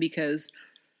often because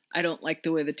I don't like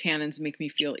the way the tannins make me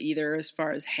feel either as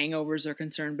far as hangovers are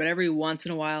concerned. But every once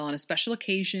in a while, on a special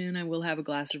occasion, I will have a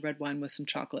glass of red wine with some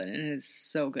chocolate, and it is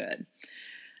so good.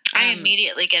 I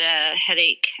immediately get a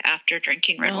headache after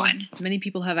drinking red wine. Many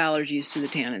people have allergies to the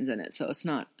tannins in it, so it's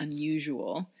not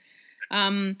unusual.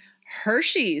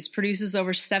 Hershey's produces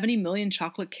over 70 million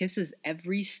chocolate kisses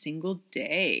every single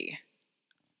day.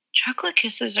 Chocolate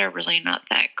kisses are really not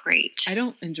that great. I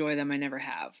don't enjoy them. I never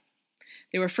have.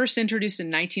 They were first introduced in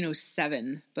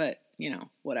 1907, but,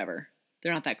 whatever.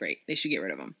 They're not that great. They should get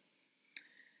rid of them.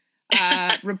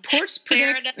 Reports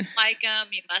predict... Sarah doesn't like them.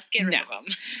 You must get rid of them.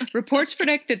 Reports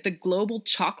predict that the global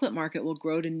chocolate market will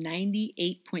grow to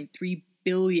 $98.3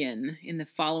 billion in the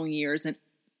following years, and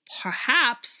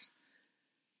perhaps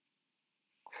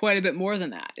quite a bit more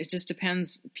than that. It just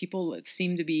depends. People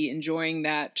seem to be enjoying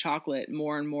that chocolate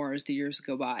more and more as the years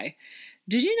go by.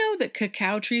 Did you know that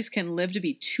cacao trees can live to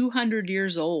be 200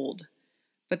 years old,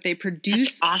 but they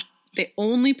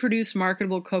only produce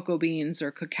marketable cocoa beans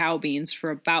or cacao beans for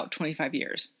about 25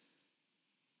 years?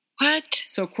 What?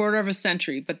 So a quarter of a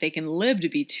century, but they can live to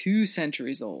be 2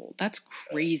 centuries old. That's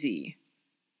crazy.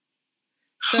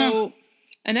 So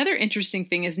another interesting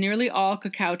thing is nearly all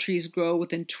cacao trees grow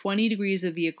within 20 degrees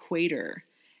of the equator,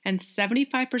 and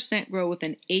 75% grow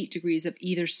within 8 degrees of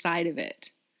either side of it.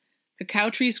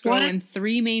 Cacao trees grow in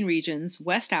 3 main regions: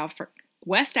 West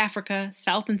Africa,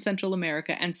 South and Central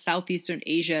America, and Southeastern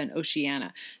Asia and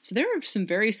Oceania. So there are some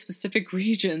very specific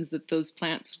regions that those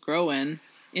plants grow in,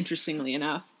 interestingly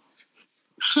enough.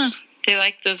 They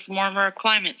like those warmer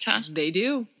climates, huh? They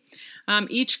do.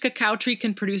 Each cacao tree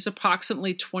can produce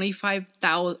approximately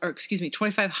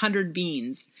 2,500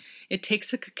 beans. It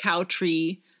takes a cacao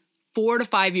tree 4 to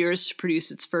 5 years to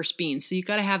produce its first beans. So you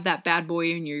got to have that bad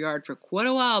boy in your yard for quite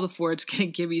a while before it's going to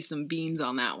give you some beans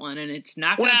on that one. And it's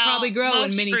not going to probably grow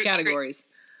in many categories.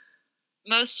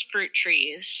 Most fruit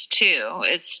trees, too,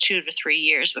 it's 2 to 3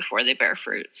 years before they bear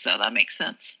fruit. So that makes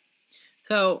sense.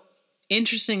 So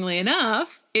interestingly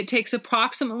enough, it takes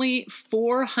approximately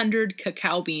 400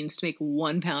 cacao beans to make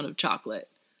 1 pound of chocolate.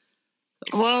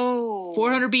 Whoa.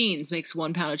 400 beans makes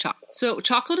 1 pound of chocolate. So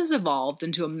chocolate has evolved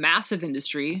into a massive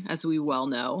industry, as we well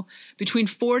know. Between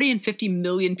 40 and 50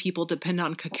 million people depend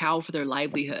on cacao for their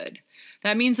livelihood.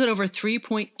 That means that over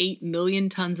 3.8 million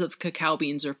tons of cacao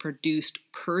beans are produced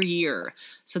per year.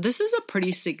 So this is a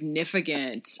pretty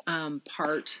significant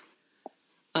part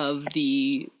of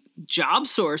the job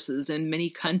sources in many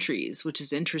countries, which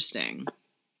is interesting.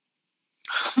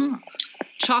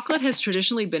 Chocolate has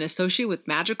traditionally been associated with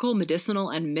magical, medicinal,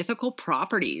 and mythical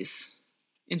properties.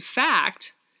 In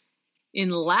fact, in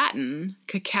Latin,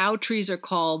 cacao trees are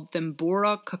called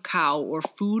Thembura cacao, or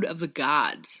food of the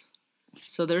gods.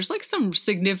 So there's like some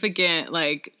significant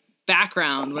like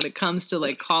background when it comes to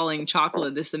like calling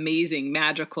chocolate this amazing,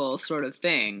 magical sort of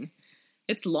thing.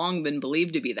 It's long been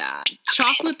believed to be that.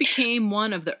 Chocolate became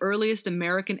one of the earliest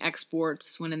American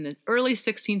exports when in the early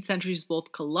 16th centuries,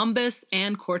 both Columbus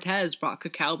and Cortez brought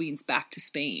cacao beans back to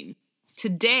Spain.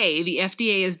 Today, the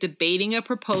FDA is debating a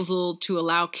proposal to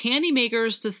allow candy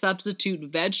makers to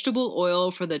substitute vegetable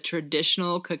oil for the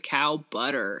traditional cacao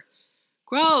butter.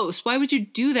 Gross. Why would you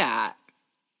do that?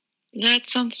 That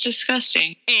sounds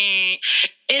disgusting.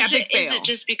 Is it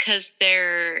just because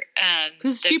they're...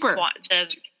 Because it's cheaper.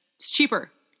 It's cheaper.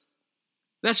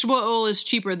 Vegetable oil is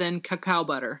cheaper than cacao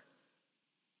butter.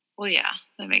 Well, yeah,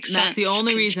 that makes sense. That's the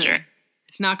only reason.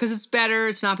 It's not because it's better.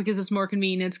 It's not because it's more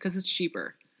convenient. It's because it's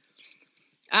cheaper.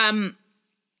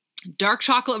 Dark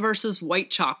chocolate versus white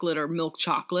chocolate or milk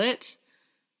chocolate.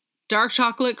 Dark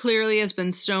chocolate clearly has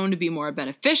been shown to be more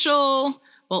beneficial,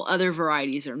 while other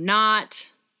varieties are not.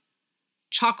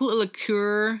 Chocolate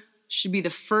liqueur should be the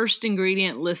first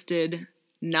ingredient listed,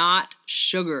 not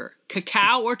sugar.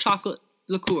 Cacao or chocolate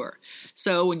liqueur.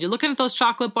 So when you're looking at those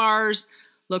chocolate bars,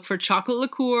 look for chocolate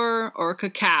liqueur or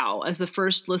cacao as the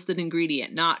first listed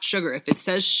ingredient, not sugar. If it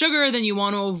says sugar, then you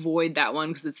want to avoid that one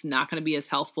because it's not going to be as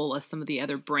healthful as some of the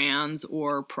other brands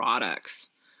or products.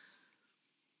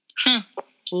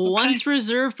 Once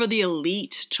reserved for the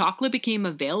elite, chocolate became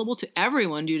available to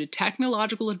everyone due to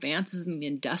technological advances in the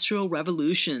Industrial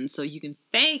Revolution. So you can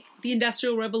thank the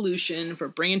Industrial Revolution for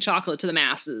bringing chocolate to the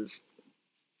masses.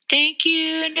 Thank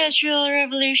you, Industrial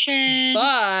Revolution.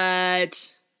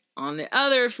 But on the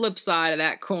other flip side of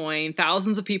that coin,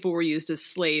 thousands of people were used as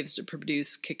slaves to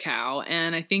produce cacao.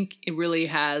 And I think it really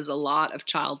has a lot of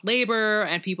child labor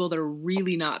and people that are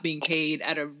really not being paid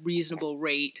at a reasonable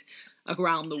rate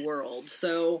around the world.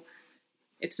 So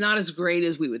it's not as great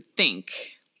as we would think.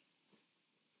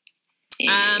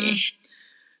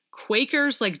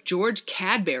 Quakers like George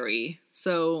Cadbury.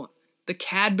 So the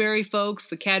Cadbury folks,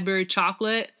 the Cadbury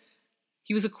chocolate,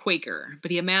 he was a Quaker, but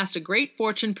he amassed a great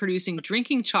fortune producing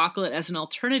drinking chocolate as an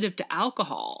alternative to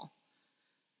alcohol.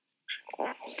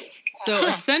 So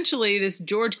essentially, this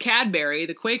George Cadbury,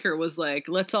 the Quaker, was like,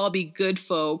 let's all be good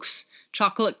folks.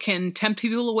 Chocolate can tempt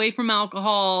people away from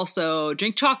alcohol, so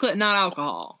drink chocolate, not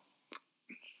alcohol.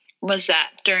 Was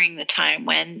that during the time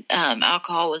when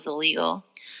alcohol was illegal?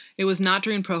 It was not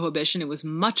during Prohibition. It was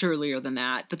much earlier than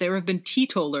that. But there have been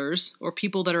teetotalers, or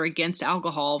people that are against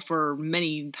alcohol, for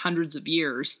many hundreds of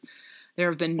years. There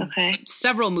have been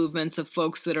several movements of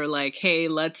folks that are like, hey,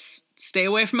 let's stay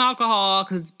away from alcohol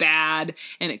because it's bad,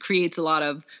 and it creates a lot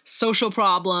of social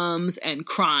problems and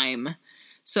crime.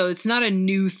 So it's not a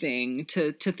new thing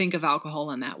to think of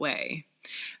alcohol in that way.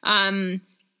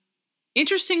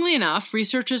 Interestingly enough,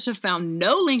 researchers have found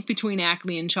no link between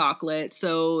acne and chocolate.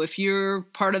 So if you're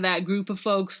part of that group of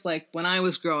folks, like when I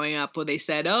was growing up, where they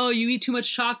said, oh, you eat too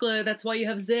much chocolate, that's why you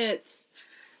have zits,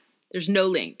 there's no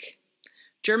link.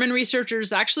 German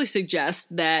researchers actually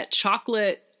suggest that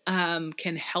chocolate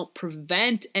can help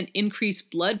prevent and increase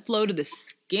blood flow to the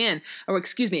skin.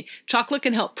 Chocolate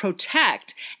can help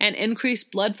protect and increase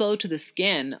blood flow to the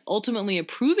skin, ultimately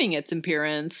improving its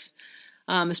appearance,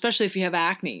 especially if you have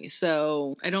acne.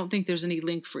 So I don't think there's any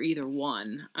link for either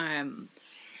one.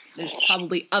 There's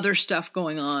probably other stuff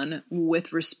going on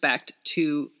with respect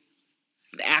to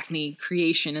the acne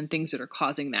creation and things that are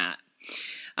causing that.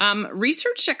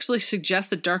 Research actually suggests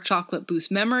that dark chocolate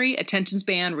boosts memory, attention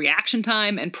span, reaction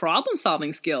time, and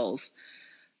problem-solving skills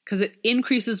because it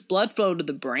increases blood flow to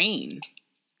the brain.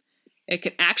 It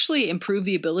can actually improve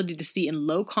the ability to see in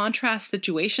low-contrast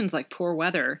situations like poor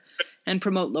weather and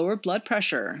promote lower blood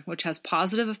pressure, which has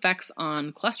positive effects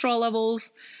on cholesterol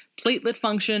levels, platelet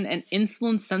function, and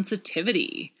insulin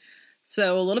sensitivity.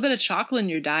 So a little bit of chocolate in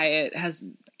your diet has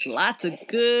lots of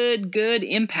good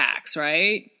impacts,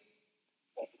 right?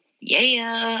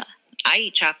 Yeah, I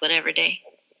eat chocolate every day.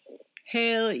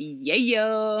 Hell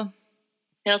yeah.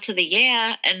 Hell to the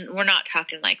yeah. And we're not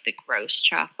talking like the gross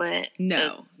chocolate.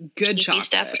 No, good chocolate.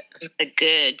 Stuff, the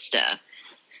good stuff.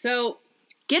 So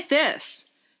get this.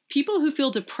 People who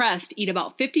feel depressed eat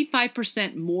about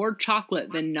 55% more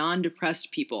chocolate than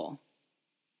non-depressed people.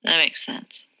 That makes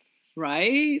sense.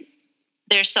 Right?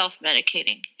 they're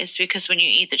self-medicating. It's because when you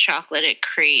eat the chocolate, it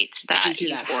creates that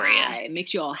euphoria. It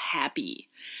makes you all happy.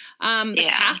 The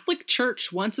Catholic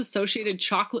Church once associated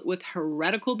chocolate with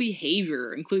heretical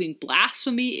behavior, including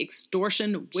blasphemy,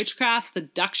 extortion, witchcraft,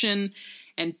 seduction,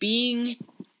 and being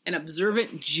an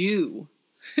observant Jew.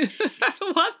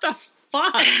 What the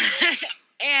fuck?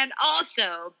 And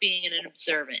also being an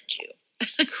observant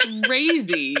Jew.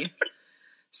 Crazy.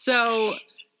 So,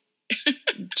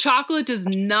 chocolate does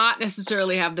not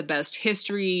necessarily have the best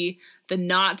history. The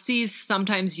Nazis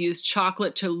sometimes used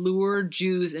chocolate to lure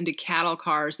Jews into cattle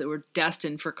cars that were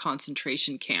destined for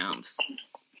concentration camps.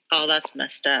 Oh, that's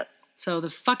messed up. So the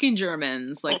fucking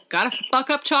Germans, gotta fuck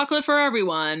up chocolate for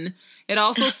everyone. It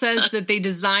also says that they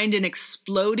designed an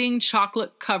exploding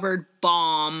chocolate-covered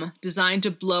bomb designed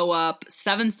to blow up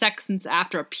 7 seconds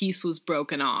after a piece was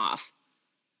broken off.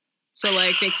 So,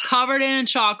 they covered it in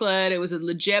chocolate, it was a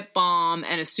legit bomb,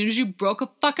 and as soon as you broke a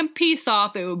fucking piece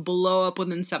off, it would blow up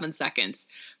within 7 seconds.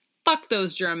 Fuck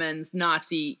those Germans,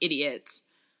 Nazi idiots.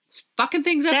 Fucking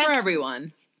things up for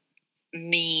everyone.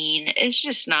 Mean. It's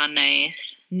just not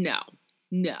nice. No.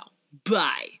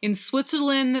 Bye. In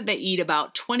Switzerland, they eat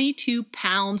about 22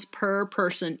 pounds per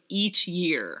person each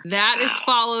year. That is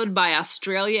followed by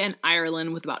Australia and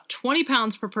Ireland with about 20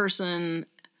 pounds per person.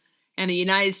 And the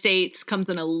United States comes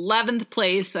in 11th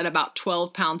place at about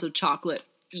 12 pounds of chocolate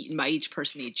eaten by each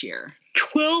person each year.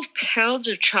 12 pounds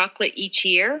of chocolate each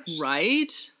year?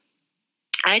 Right?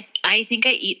 I think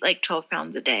I eat 12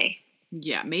 pounds a day.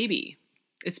 Yeah, maybe.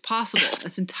 It's possible.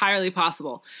 It's entirely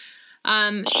possible.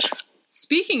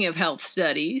 Speaking of health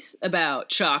studies about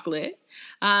chocolate,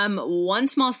 one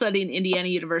small study in Indiana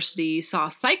University saw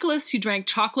cyclists who drank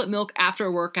chocolate milk after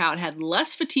a workout had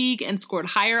less fatigue and scored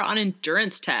higher on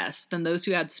endurance tests than those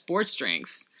who had sports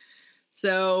drinks.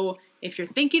 So if you're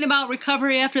thinking about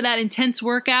recovery after that intense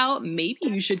workout, maybe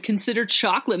you should consider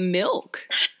chocolate milk.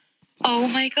 Oh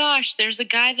my gosh, there's this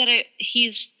guy that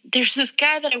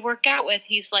I work out with.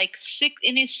 He's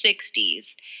in his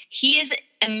 60s. He is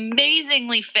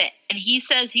amazingly fit, and he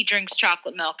says he drinks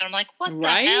chocolate milk. And I'm like, what the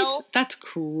hell? That's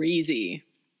crazy.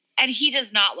 And he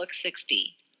does not look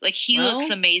 60. He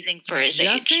looks amazing for his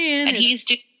age. Saying, and he's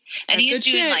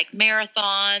doing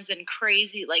marathons and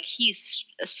crazy. He's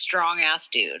a strong ass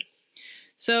dude.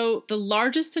 So the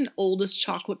largest and oldest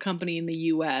chocolate company in the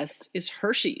U.S. is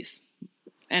Hershey's.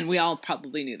 And we all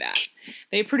probably knew that.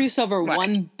 They produce over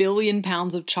 1 billion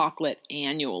pounds of chocolate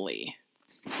annually.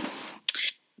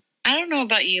 I don't know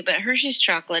about you, but Hershey's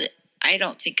chocolate, I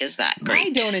don't think is that great. I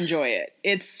don't enjoy it.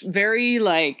 It's very,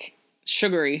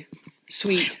 sugary,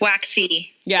 sweet.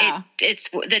 Waxy. Yeah.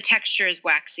 The texture is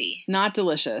waxy. Not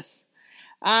delicious.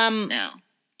 No.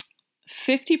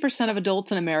 50% of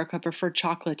adults in America prefer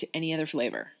chocolate to any other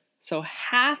flavor. So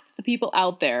half the people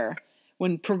out there,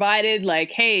 when provided,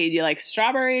 hey, do you like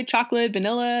strawberry, chocolate,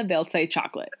 vanilla? They'll say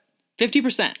chocolate.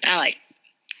 50%. I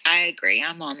agree.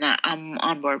 I'm on that. I'm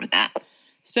on board with that.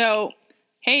 So,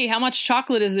 hey, how much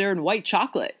chocolate is there in white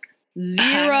chocolate?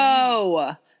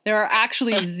 0. There are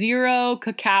actually 0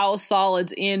 cacao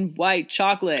solids in white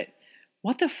chocolate.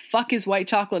 What the fuck is white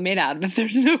chocolate made out of if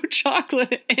there's no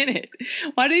chocolate in it?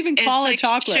 Why do they even call it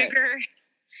chocolate? Sugar.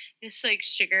 It's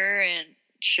sugar and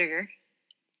sugar.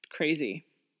 Crazy.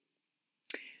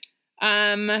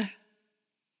 Owning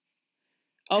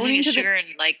to sugar and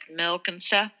milk and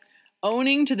stuff.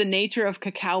 Owing to the nature of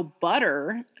cacao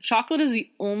butter, chocolate is the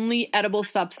only edible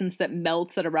substance that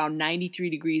melts at around 93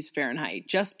 degrees Fahrenheit,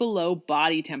 just below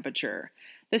body temperature.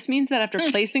 This means that after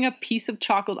placing a piece of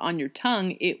chocolate on your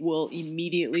tongue, it will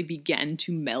immediately begin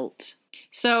to melt.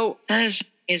 So that is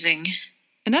amazing.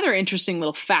 Another interesting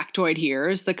little factoid here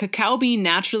is the cacao bean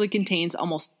naturally contains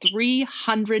almost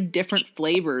 300 different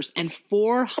flavors and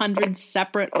 400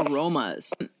 separate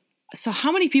aromas. So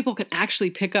how many people can actually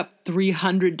pick up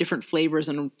 300 different flavors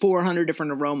and 400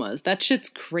 different aromas? That shit's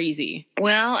crazy.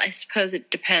 Well, I suppose it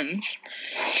depends.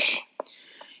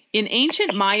 In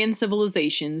ancient Mayan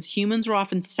civilizations, humans were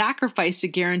often sacrificed to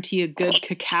guarantee a good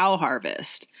cacao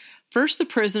harvest. First, the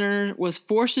prisoner was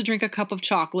forced to drink a cup of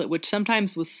chocolate, which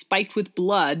sometimes was spiked with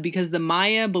blood because the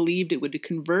Maya believed it would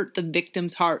convert the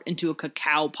victim's heart into a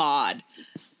cacao pod.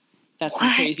 That's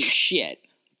some crazy shit.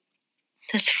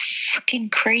 That's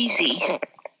fucking crazy.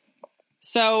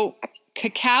 So,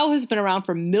 cacao has been around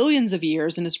for millions of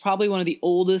years and is probably one of the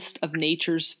oldest of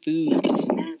nature's foods.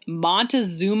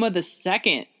 Montezuma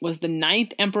II was the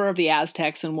 9th emperor of the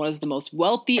Aztecs and was the most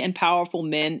wealthy and powerful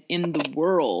man in the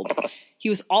world. He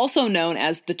was also known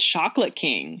as the Chocolate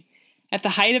King. At the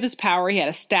height of his power, he had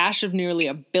a stash of nearly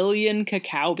 1 billion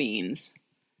cacao beans.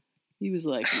 He was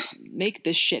like, make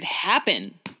this shit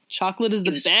happen. Chocolate is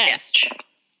the best.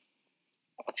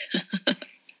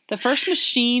 The first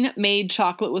machine-made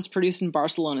chocolate was produced in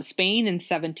Barcelona, Spain in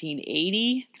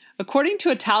 1780. According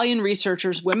to Italian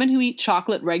researchers, women who eat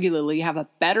chocolate regularly have a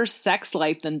better sex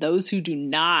life than those who do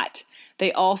not.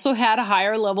 They also had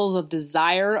higher levels of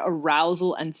desire,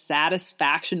 arousal, and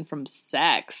satisfaction from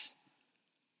sex.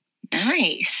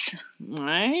 Nice.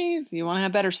 Right? You want to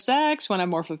have better sex? You want to have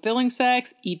more fulfilling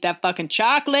sex? Eat that fucking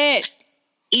chocolate.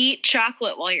 Eat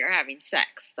chocolate while you're having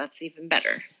sex. That's even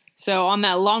better. So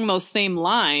along those same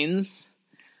lines,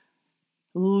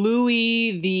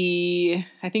 Louis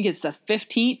I think it's the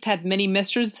 15th, had many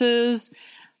mistresses.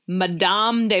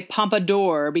 Madame de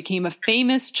Pompadour became a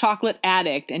famous chocolate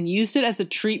addict and used it as a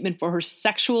treatment for her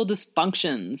sexual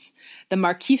dysfunctions. The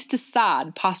Marquise de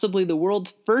Sade, possibly the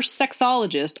world's first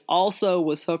sexologist, also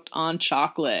was hooked on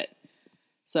chocolate.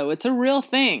 So it's a real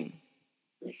thing.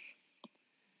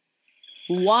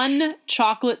 One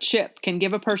chocolate chip can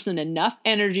give a person enough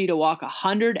energy to walk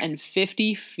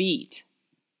 150 feet.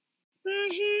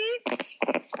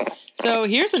 Mm-hmm. So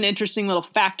here's an interesting little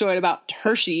factoid about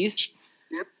Hershey's.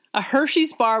 A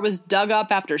Hershey's bar was dug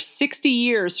up after 60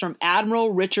 years from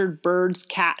Admiral Richard Byrd's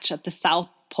catch at the South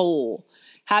Pole.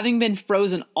 Having been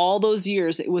frozen all those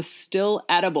years, it was still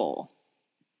edible.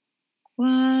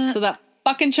 What? So that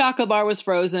fucking chocolate bar was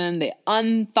frozen. They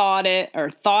unthawed it or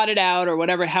thawed it out or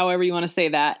whatever, however you want to say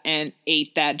that, and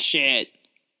ate that shit.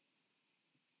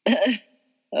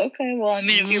 Okay, well, I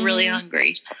mean, if you're really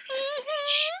hungry.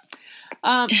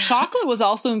 Chocolate was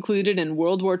also included in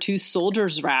World War II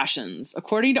soldiers' rations.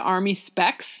 According to Army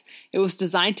specs, it was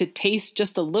designed to taste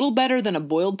just a little better than a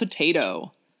boiled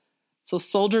potato. So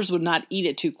soldiers would not eat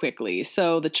it too quickly.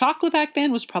 So the chocolate back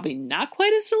then was probably not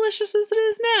quite as delicious as it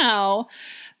is now,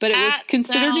 but it was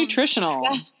considered nutritional.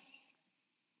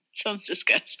 Sounds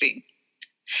disgusting.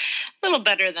 A little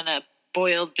better than a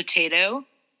boiled potato.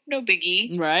 No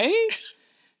biggie. Right?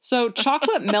 So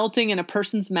chocolate melting in a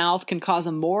person's mouth can cause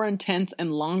a more intense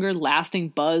and longer lasting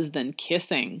buzz than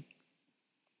kissing.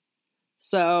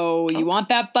 So you want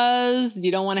that buzz? You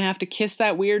don't want to have to kiss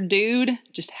that weird dude?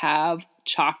 Just have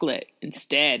chocolate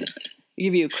instead. It'll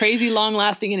give you a crazy long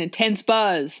lasting and intense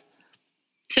buzz.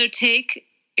 So take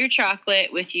your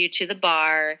chocolate with you to the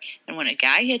bar, and when a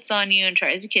guy hits on you and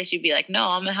tries to kiss you, be like, no,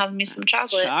 I'm going to have me some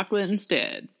chocolate. Chocolate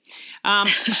instead.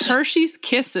 Hershey's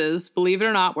Kisses, believe it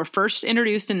or not, were first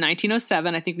introduced in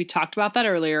 1907. I think we talked about that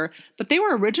earlier, but they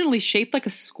were originally shaped like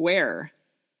a square.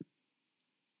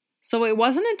 So it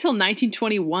wasn't until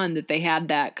 1921 that they had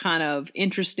that kind of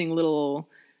interesting little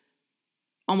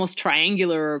almost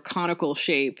triangular or conical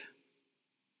shape.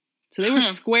 So they were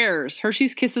squares.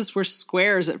 Hershey's Kisses were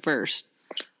squares at first.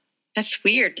 That's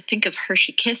weird to think of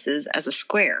Hershey Kisses as a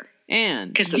square.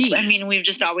 And because, I mean, we've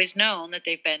just always known that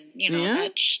they've been,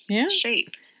 that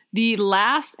shape. The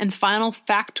last and final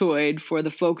factoid for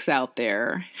the folks out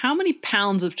there. How many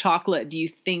pounds of chocolate do you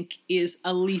think is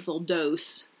a lethal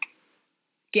dose?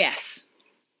 Guess.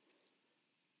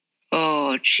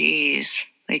 Oh, geez.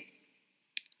 Like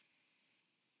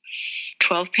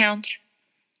 12 pounds?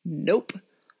 Nope.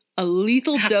 A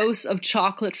lethal dose of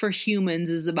chocolate for humans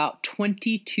is about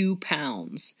 22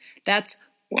 pounds. That's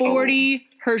 40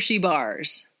 Hershey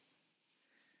bars.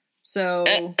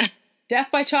 So, death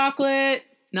by chocolate,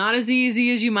 not as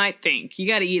easy as you might think. You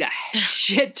got to eat a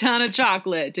shit ton of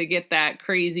chocolate to get that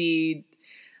crazy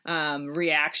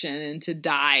reaction and to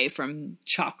die from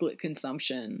chocolate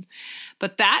consumption.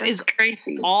 But that's is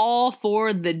crazy. All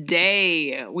for the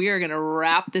day. We are going to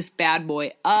wrap this bad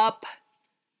boy up.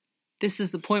 This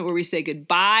is the point where we say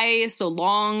goodbye. So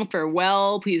long,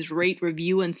 farewell. Please rate,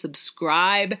 review, and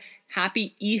subscribe.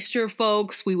 Happy Easter,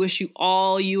 folks. We wish you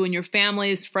and your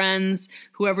families, friends,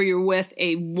 whoever you're with,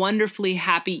 a wonderfully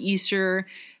happy Easter.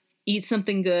 Eat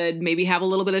something good. Maybe have a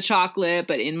little bit of chocolate,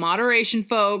 but in moderation,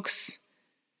 folks.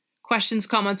 Questions,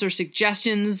 comments, or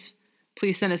suggestions,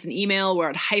 please send us an email. We're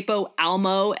at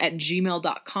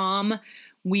hypoalmo@gmail.com.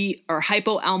 We are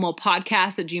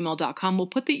hypoalmopodcast@gmail.com. We'll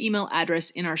put the email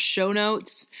address in our show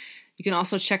notes. You can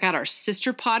also check out our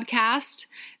sister podcast.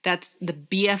 That's the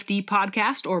BFD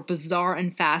podcast, or Bizarre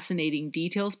and Fascinating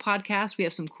Details podcast. We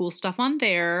have some cool stuff on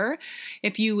there.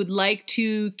 If you would like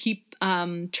to keep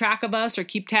track of us or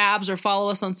keep tabs or follow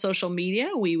us on social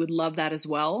media, we would love that as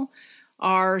well.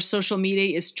 Our social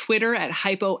media is Twitter at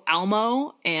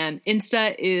hypoalmo, and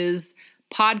Insta is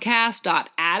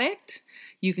podcast.addict.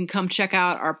 You can come check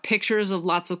out our pictures of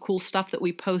lots of cool stuff that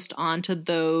we post onto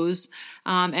those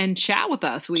and chat with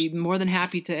us. We're more than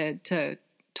happy to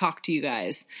talk to you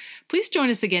guys. Please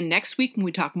join us again next week when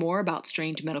we talk more about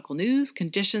strange medical news,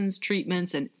 conditions,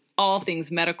 treatments, and all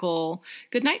things medical.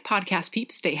 Good night, podcast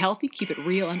peeps. Stay healthy, keep it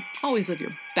real, and always live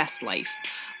your best life.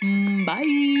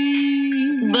 Bye.